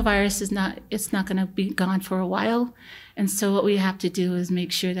 coronavirus it's not going to be gone for a while. And so what we have to do is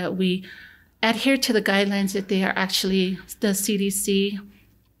make sure that we adhere to the guidelines that they are actually, the CDC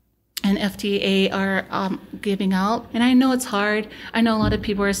and FDA are giving out. And I know it's hard. I know a lot of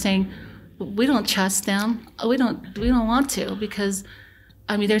people are saying, we don't trust them. We don't want to, because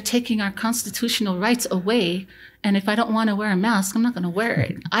they're taking our constitutional rights away. And if I don't want to wear a mask, I'm not going to wear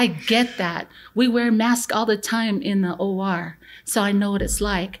it. I get that. We wear masks all the time in the OR. So I know what it's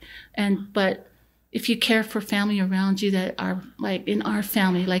like. But if you care for family around you that are like in our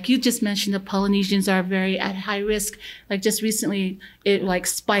family, like you just mentioned, the Polynesians are very at high risk. Like just recently, it like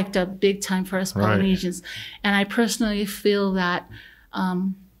spiked up big time for us Polynesians. Right. And I personally feel that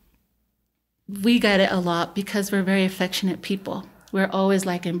we get it a lot because we're very affectionate people. We're always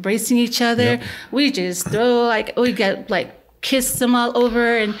like embracing each other. Yep. We just we get like kiss them all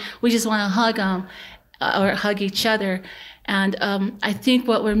over, and we just want to hug them or hug each other. And I think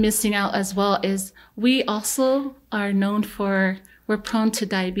what we're missing out as well is we also are known we're prone to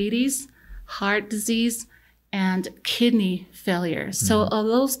diabetes, heart disease, and kidney failure. So of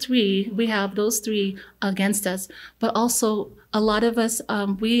those three, we have those three against us. But also a lot of us,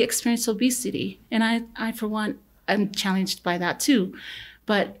 we experience obesity. And I for one, I'm challenged by that too.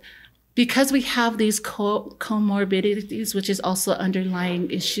 But because we have these comorbidities, which is also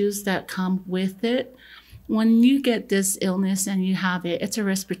underlying issues that come with it, when you get this illness and you have it, it's a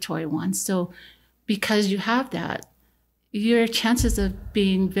respiratory one. So because you have that, your chances of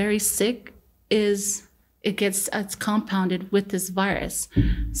being very sick it's compounded with this virus.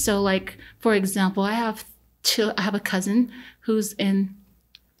 So like, for example, I have a cousin who's in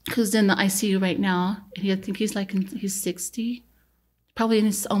the ICU right now. I think he's 60.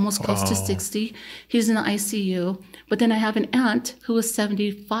 probably almost close to 60. He's in the ICU. But then I have an aunt who was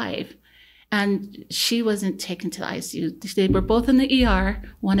 75, and she wasn't taken to the ICU. They were both in the ER.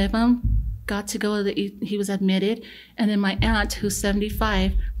 One of them got to go he was admitted, and then my aunt, who's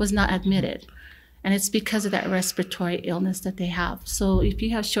 75, was not admitted. And it's because of that respiratory illness that they have. So if you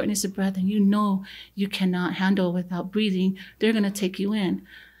have shortness of breath and you know you cannot handle without breathing, they're going to take you in.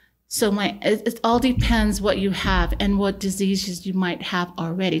 So it all depends what you have and what diseases you might have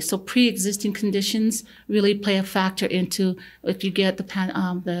already. So pre-existing conditions really play a factor into if you get the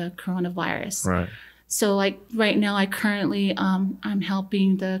coronavirus. Right. So like right now, I currently, I'm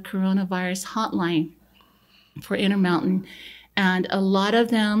helping the coronavirus hotline for Intermountain. And a lot of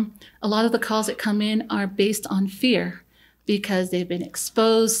the calls that come in are based on fear because they've been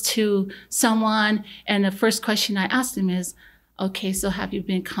exposed to someone. And the first question I ask them is, okay, so have you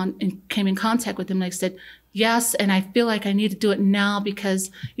came in contact with them? Like I said, yes. And I feel like I need to do it now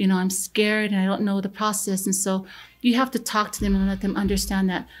because, I'm scared and I don't know the process. And so you have to talk to them and let them understand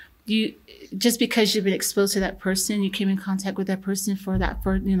that just because you've been exposed to that person, you came in contact with that person for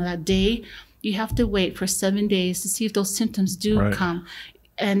that day, you have to wait for 7 days to see if those symptoms do come.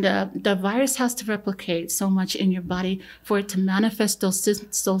 And the virus has to replicate so much in your body for it to manifest those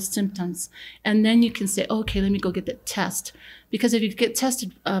symptoms. And then you can say, okay, let me go get the test. Because if you get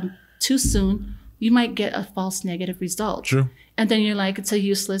tested too soon, you might get a false negative result. True. And then you're like, it's a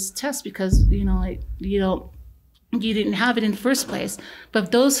useless test because, you didn't have it in the first place.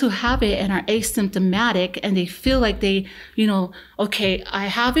 But those who have it and are asymptomatic and they feel like they, okay, I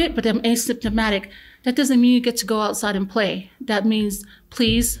have it, but I'm asymptomatic, that doesn't mean you get to go outside and play. That means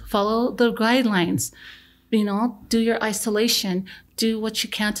please follow the guidelines. Do your isolation, do what you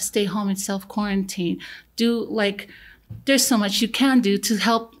can to stay home and self-quarantine. There's so much you can do to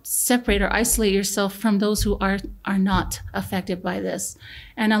help separate or isolate yourself from those who are not affected by this.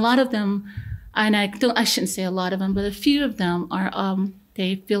 And a lot of them, and I shouldn't say a lot of them, but a few of them are,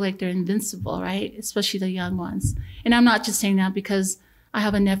 they feel like they're invincible, right? Especially the young ones. And I'm not just saying that because I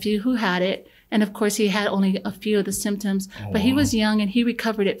have a nephew who had it. And of course he had only a few of the symptoms, but he was young and he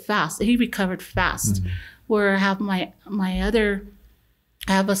recovered fast. Mm-hmm. Where I have I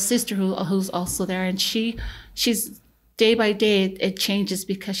have a sister who's also there, and she's day by day it changes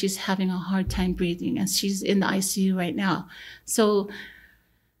because she's having a hard time breathing and she's in the ICU right now. So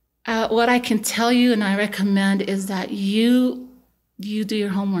what I can tell you and I recommend is that you do your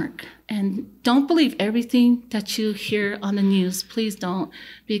homework and don't believe everything that you hear on the news. Please don't,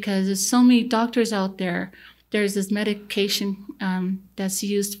 because there's so many doctors out there. There's this medication that's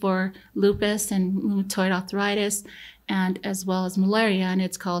used for lupus and rheumatoid arthritis, and as well as malaria, and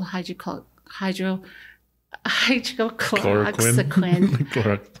it's called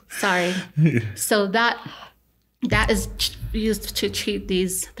hydrochloroquine. Sorry. So that is used to treat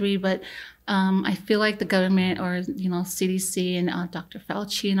these three, but I feel like the government or CDC and Dr.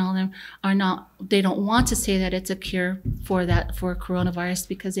 Fauci and all of them they don't want to say that it's a cure for coronavirus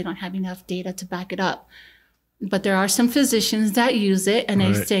because they don't have enough data to back it up. But there are some physicians that use it, and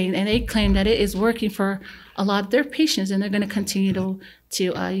they claim that it is working for a lot of their patients, and they're going to continue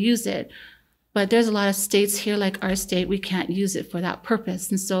to use it. But there's a lot of states here, like our state, we can't use it for that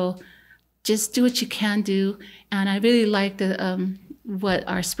purpose, and so just do what you can do. And I really like what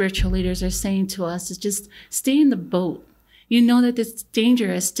our spiritual leaders are saying to us is just stay in the boat. You know that it's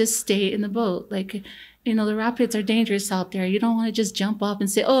dangerous. Just stay in the boat. The rapids are dangerous out there. You don't want to just jump off and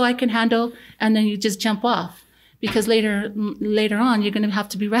say, oh, I can handle, and then you just jump off. Because later on, you're going to have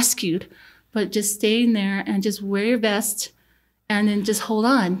to be rescued. But just stay in there and just wear your vest and then just hold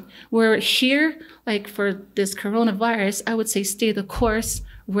on. We're here, like for this coronavirus, I would say stay the course,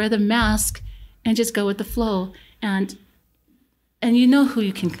 wear the mask, and just go with the flow. And you know who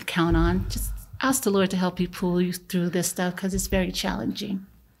you can count on. Just ask the Lord to help you pull you through this stuff because it's very challenging.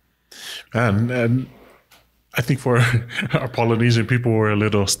 And I think for our Polynesian people, we're a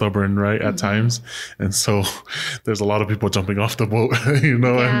little stubborn, right, at times. And so there's a lot of people jumping off the boat, and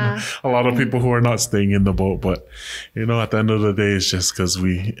a lot of people who are not staying in the boat. But, at the end of the day, it's just because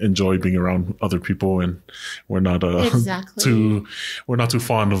we enjoy being around other people and we're not too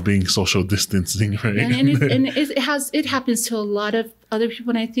fond of being social distancing, right? And it happens to a lot of other people.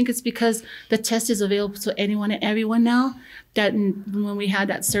 And I think it's because the test is available to anyone and everyone now. That when we had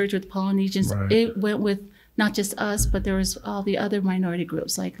that surge with Polynesians, it went with not just us, but there was all the other minority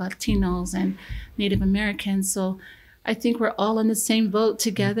groups like Latinos and Native Americans. So I think we're all in the same boat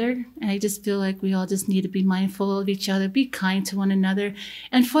together. And I just feel like we all just need to be mindful of each other, be kind to one another.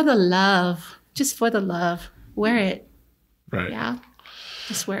 And just for the love, wear it. Right. Yeah.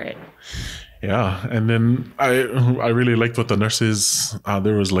 Just wear it. Yeah, and then I really liked what the nurses.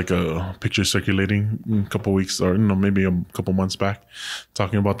 There was like a picture circulating a couple weeks or maybe a couple months back,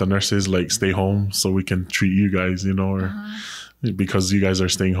 talking about the nurses like stay home so we can treat you guys, or because you guys are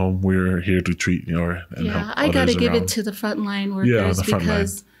staying home, we're here to treat and help I got to give around. it to the frontline workers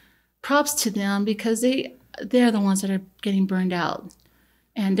because props to them because they're the ones that are getting burned out,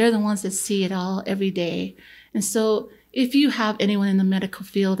 and they're the ones that see it all every day, and so. If you have anyone in the medical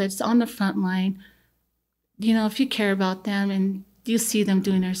field that's on the front line, if you care about them and you see them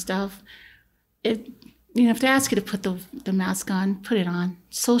doing their stuff, if they ask you to put the mask on, put it on.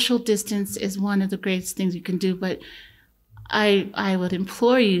 Social distance is one of the greatest things you can do, but I would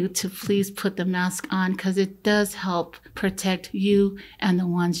implore you to please put the mask on because it does help protect you and the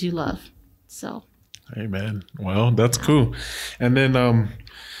ones you love. So. Amen. Well, that's cool. And then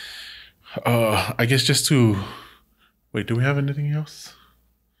I guess just to... Wait, do we have anything else?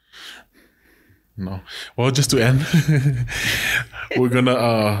 No. Well, just to end, we're gonna.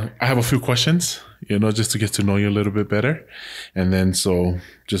 I have a few questions, just to get to know you a little bit better, and then so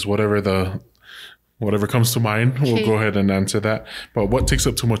just whatever comes to mind, we'll go ahead and answer that. But what takes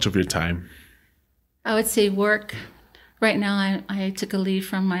up too much of your time? I would say work. Right now, I took a leave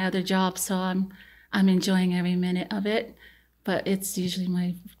from my other job, so I'm enjoying every minute of it. But it's usually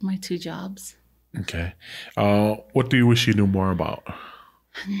my two jobs. Okay. What do you wish you knew more about?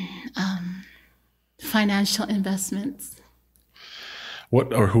 Financial investments.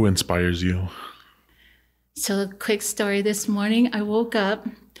 What or who inspires you? So a quick story. This morning, I woke up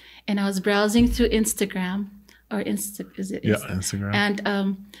and I was browsing through Instagram or is it? Yeah, Instagram. And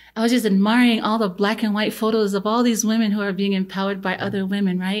I was just admiring all the black and white photos of all these women who are being empowered by other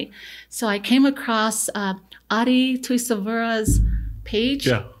women, right? So I came across Ari Tuisavura's page.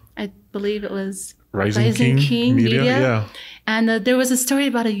 Yeah. I believe it was Rising King Media. Yeah. And there was a story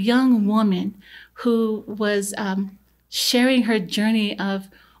about a young woman who was sharing her journey of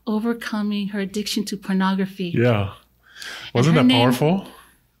overcoming her addiction to pornography. Yeah. Wasn't that powerful?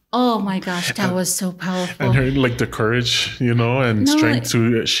 Oh my gosh, that was so powerful. And her the courage, and strength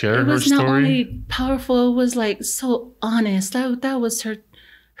to share her story. It was not only powerful, it was so honest. That was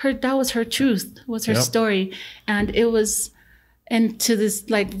her truth, was her story. And it was... And to this,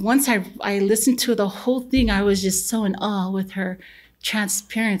 once I listened to the whole thing, I was just so in awe with her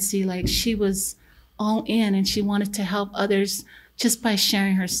transparency. She was all in and she wanted to help others just by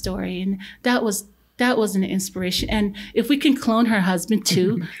sharing her story. And that was an inspiration. And if we can clone her husband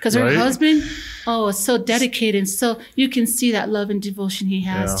too, because her husband, is so dedicated. So you can see that love and devotion he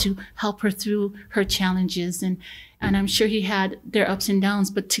has to help her through her challenges. And I'm sure he had their ups and downs,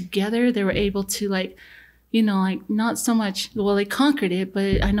 but together they were able to not so much, well, they conquered it,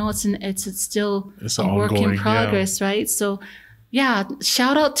 but I know it's still a work in progress, right? So,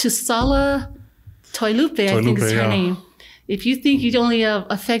 shout out to Sala Toilupe, I think is her name. If you think you only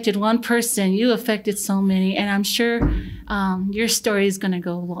affected one person, you affected so many. And I'm sure your story is going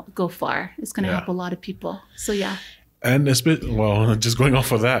to go far. It's going to help a lot of people. So, yeah. And just going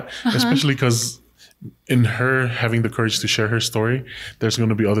off of that, especially because in her having the courage to share her story, there's going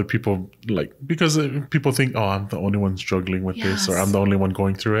to be other people because people think, I'm the only one struggling with this, or I'm the only one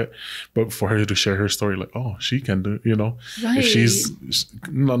going through it. But for her to share her story, she can do, right. If she's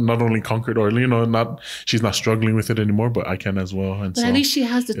not only conquered or, she's not struggling with it anymore, but I can as well. And but at least she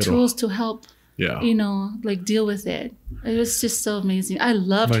has the tools to help, deal with it. It was just so amazing. I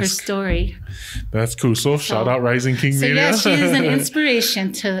loved her story. That's cool. So shout out Rising King Media. Yeah, she is an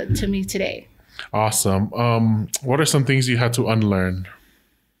inspiration to me today. Awesome. What are some things you had to unlearn?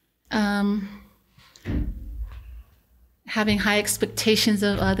 Having high expectations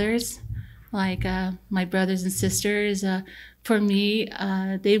of others, like my brothers and sisters. For me,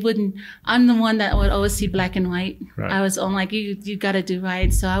 they wouldn't. I'm the one that would always see black and white. Right. I was on you got to do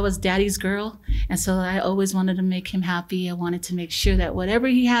right. So I was daddy's girl, and so I always wanted to make him happy. I wanted to make sure that whatever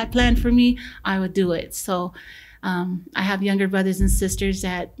he had planned for me, I would do it. So I have younger brothers and sisters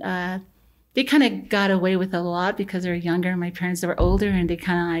that. They kind of got away with a lot because they're younger. My parents were older, and they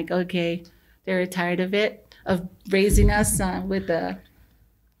kind of they're tired of it, of raising us with the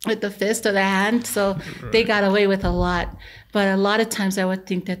fist or the hand. So they got away with a lot. But a lot of times I would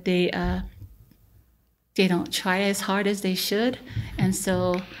think that they don't try as hard as they should. And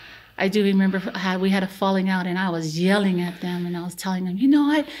so I do remember we had a falling out, and I was yelling at them, and I was telling them,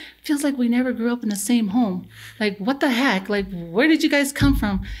 it feels like we never grew up in the same home. What the heck? Where did you guys come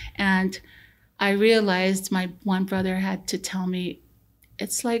from? And I realized my one brother had to tell me,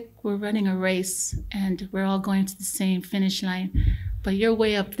 it's like we're running a race and we're all going to the same finish line, but you're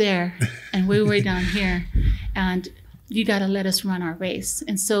way up there and we're way down here. And you got to let us run our race.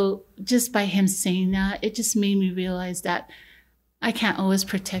 And so just by him saying that, it just made me realize that I can't always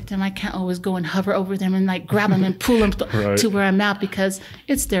protect them. I can't always go and hover over them and like grab them and pull them to where I'm at, because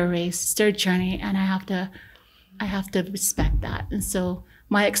it's their race, it's their journey, and I have to respect that. And so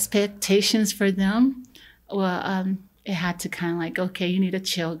my expectations for them, well, it had to kind of like, okay, you need to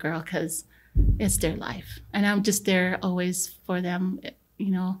chill, girl, because it's their life, and I'm just there always for them.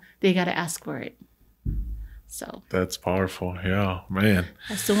 You know, they got to ask for it. So that's powerful. Yeah, man.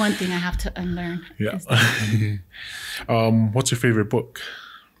 That's the one thing I have to unlearn. Yeah. What's your favorite book?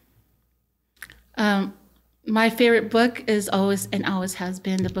 My favorite book is always and always has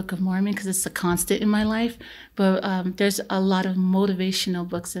been the Book of Mormon, because it's a constant in my life. But there's a lot of motivational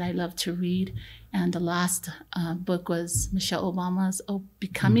books that I love to read. And the last book was Michelle Obama's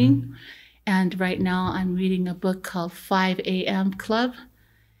Becoming. And right now I'm reading a book called 5 a.m. Club.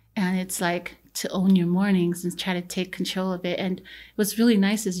 And it's like to own your mornings and try to take control of it. And what's really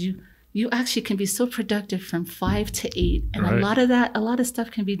nice is you actually can be so productive from 5 to 8. And a lot of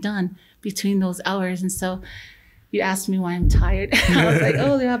stuff can be done between those hours. And so you asked me why I'm tired. I was like,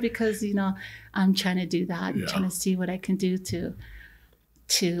 oh yeah, because, you know, I'm trying to do that. I'm trying to see what I can do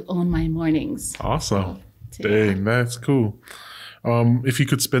to own my mornings. Awesome. Dang, that's cool. If you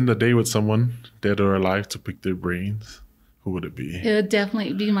could spend a day with someone, dead or alive, to pick their brains, who would it be? It would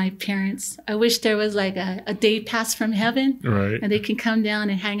definitely be my parents. I wish there was like a day pass from heaven, and they can come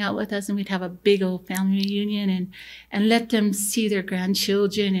down and hang out with us, and we'd have a big old family reunion and let them see their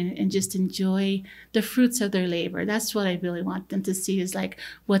grandchildren and just enjoy the fruits of their labor. That's what I really want them to see, is like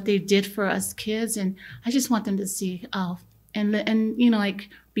what they did for us kids. And I just want them to see, and you know, like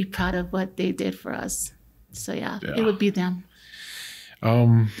be proud of what they did for us. So yeah. It would be them.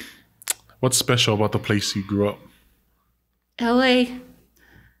 What's special about the place you grew up? LA,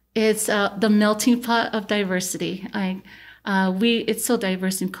 it's the melting pot of diversity. It's so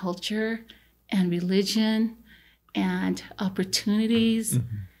diverse in culture and religion and opportunities,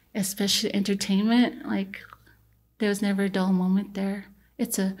 especially entertainment. Like, there was never a dull moment there.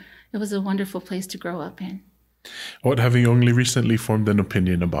 It was a wonderful place to grow up in. What have you only recently formed an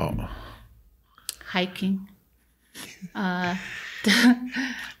opinion about? Hiking. I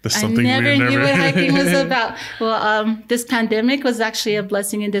never knew what hiking was about. Well, this pandemic was actually a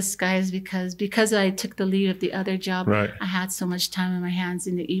blessing in disguise, because I took the leave of the other job. I had so much time in my hands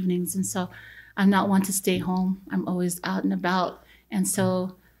in the evenings, and so I'm not one to stay home. I'm always out and about, and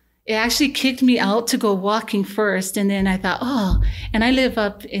so it actually kicked me out to go walking first, and then I thought, and I live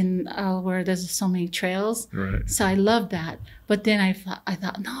up in where there's so many trails, so I love that. But then I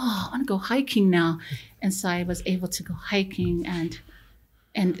thought, no, I want to go hiking now, and so I was able to go hiking, and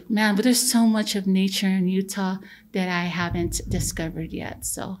man, but there's so much of nature in Utah that I haven't discovered yet,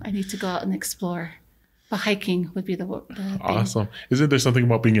 so I need to go out and explore. But hiking would be the thing. Awesome. Isn't there something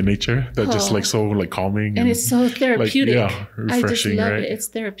about being in nature that just like so like calming? And it's so therapeutic. Like, refreshing, I just love it. It's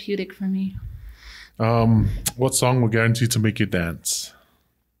therapeutic for me. What song will guarantee to make you dance?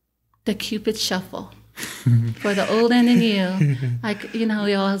 The Cupid Shuffle. For the old and the new. Like, you know,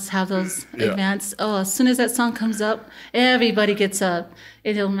 we always have those events. As soon as that song comes up, everybody gets up.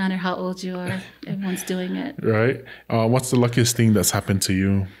 It don't matter how old you are. Everyone's doing it. Right. What's the luckiest thing that's happened to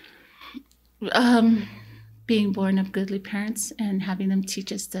you? Being born of goodly parents and having them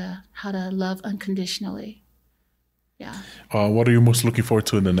teach us how to love unconditionally. Yeah. What are you most looking forward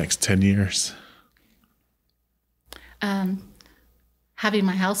to in the next 10 years? Having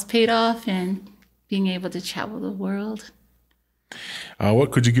my house paid off and being able to travel the world.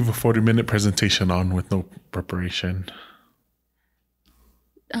 What could you give a 40-minute presentation on with no preparation?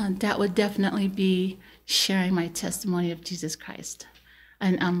 That would definitely be sharing my testimony of Jesus Christ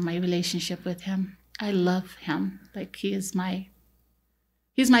and my relationship with him. I love him. Like, he's my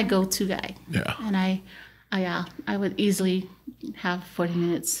go-to guy. Yeah. And I would easily have 40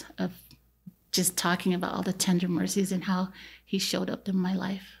 minutes of just talking about all the tender mercies and how he showed up in my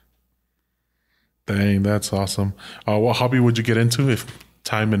life. Dang, that's awesome. What hobby would you get into if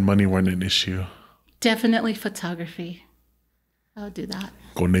time and money weren't an issue? Definitely photography. I would do that.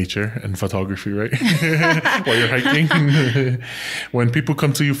 Go nature and photography, right? While you're hiking. When people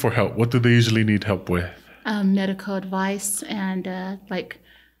come to you for help, what do they usually need help with? Medical advice and like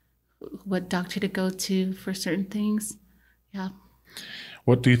what doctor to go to for certain things. Yeah.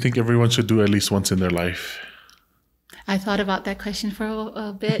 What do you think everyone should do at least once in their life? I thought about that question for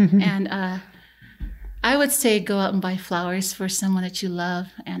a bit, and I would say go out and buy flowers for someone that you love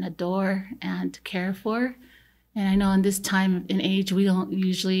and adore and care for. And I know in this time and age, we don't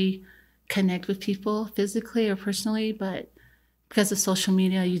usually connect with people physically or personally, but because of social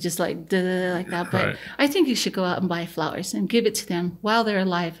media, you just like did it like that. But I think you should go out and buy flowers and give it to them while they're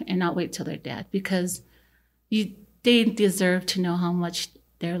alive and not wait till they're dead, because they deserve to know how much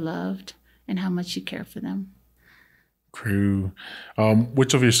they're loved and how much you care for them. True.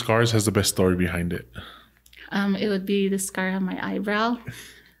 Which of your scars has the best story behind it? It would be the scar on my eyebrow.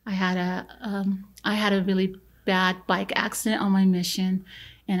 I had a really bad bike accident on my mission,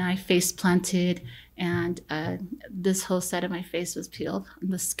 and I face planted, and this whole side of my face was peeled.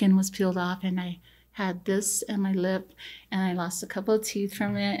 The skin was peeled off, and I had this in my lip, and I lost a couple of teeth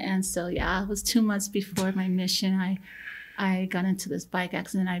from it. And so, yeah, it was 2 months before my mission. I got into this bike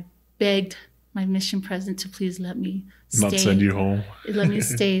accident. I begged my mission president to please let me stay. Not send you home. Let me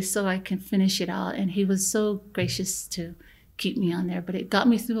stay so I can finish it out. And he was so gracious to keep me on there. But it got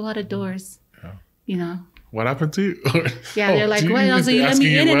me through a lot of doors, you know. What happened to you? Yeah, they're like, well, I was like, you let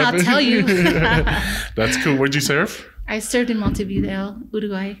me in and I'll tell you. That's cool. Where'd you serve? I served in Montevideo,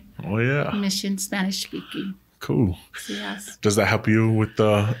 Uruguay. Oh, yeah. Mission, Spanish speaking. Cool. So, yes. Does that help you with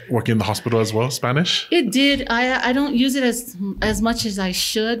working in the hospital as well, Spanish? It did. I don't use it as much as I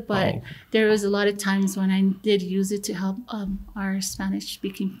should, but there was a lot of times when I did use it to help our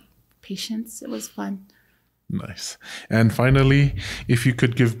Spanish-speaking patients. It was fun. Nice. And finally, if you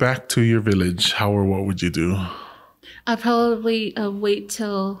could give back to your village, how or what would you do? I'd probably wait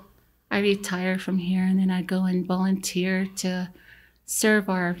till I retire from here, and then I'd go and volunteer to serve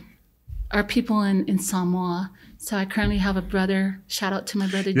our people in Samoa. So I currently have a brother, shout out to my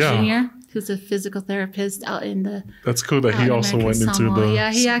brother Junior, who's a physical therapist out in the... That's cool that he also went into the...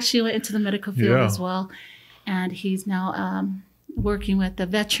 Yeah, he actually went into the medical field as well. And he's now working with the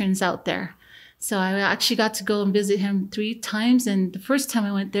veterans out there. So I actually got to go and visit him 3 times. And the first time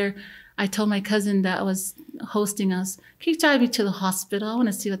I went there, I told my cousin that was hosting us, can you drive me to the hospital? I want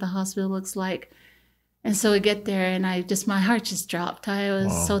to see what the hospital looks like. And so we get there, and my heart just dropped. I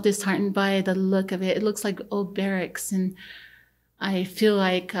was so disheartened by the look of it. It looks like old barracks, and I feel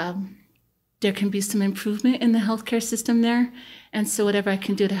like there can be some improvement in the healthcare system there. And so whatever I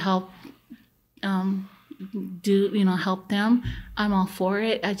can do to help help them, I'm all for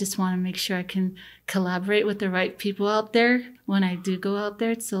it. I just want to make sure I can collaborate with the right people out there when I do go out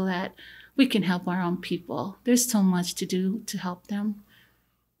there, so that we can help our own people. There's so much to do to help them.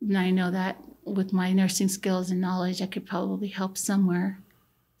 And I know that with my nursing skills and knowledge, I could probably help somewhere.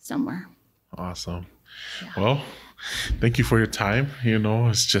 Awesome. Yeah. Well, thank you for your time.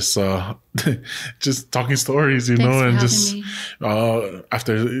 It's just just talking stories, Thanks know, and for just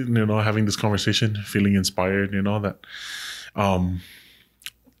after having this conversation, feeling inspired, that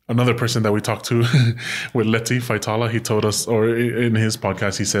another person that we talked to with Leti Faitala, he told us, or in his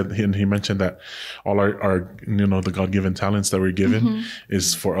podcast, he said, he mentioned that all our the God-given talents that we're given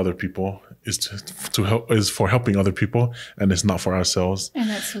is for other people, is for helping other people, and it's not for ourselves. And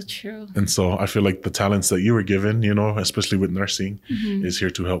that's so true. And so I feel like the talents that you were given, especially with nursing, is here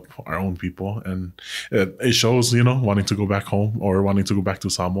to help our own people. And it shows, wanting to go back home or wanting to go back to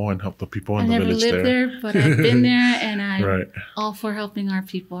Samoa and help the people in the village there. I never lived there, but I've been there, and I'm all for helping our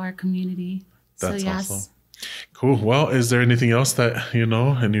people, our community. That's awesome. Cool. Well, is there anything else that,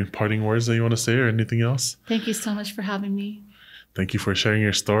 any parting words that you want to say or anything else? Thank you so much for having me. Thank you for sharing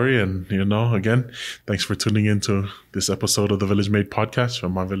your story. And, again, thanks for tuning into this episode of the Village Made podcast,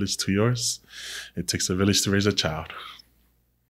 from my village to yours. It takes a village to raise a child.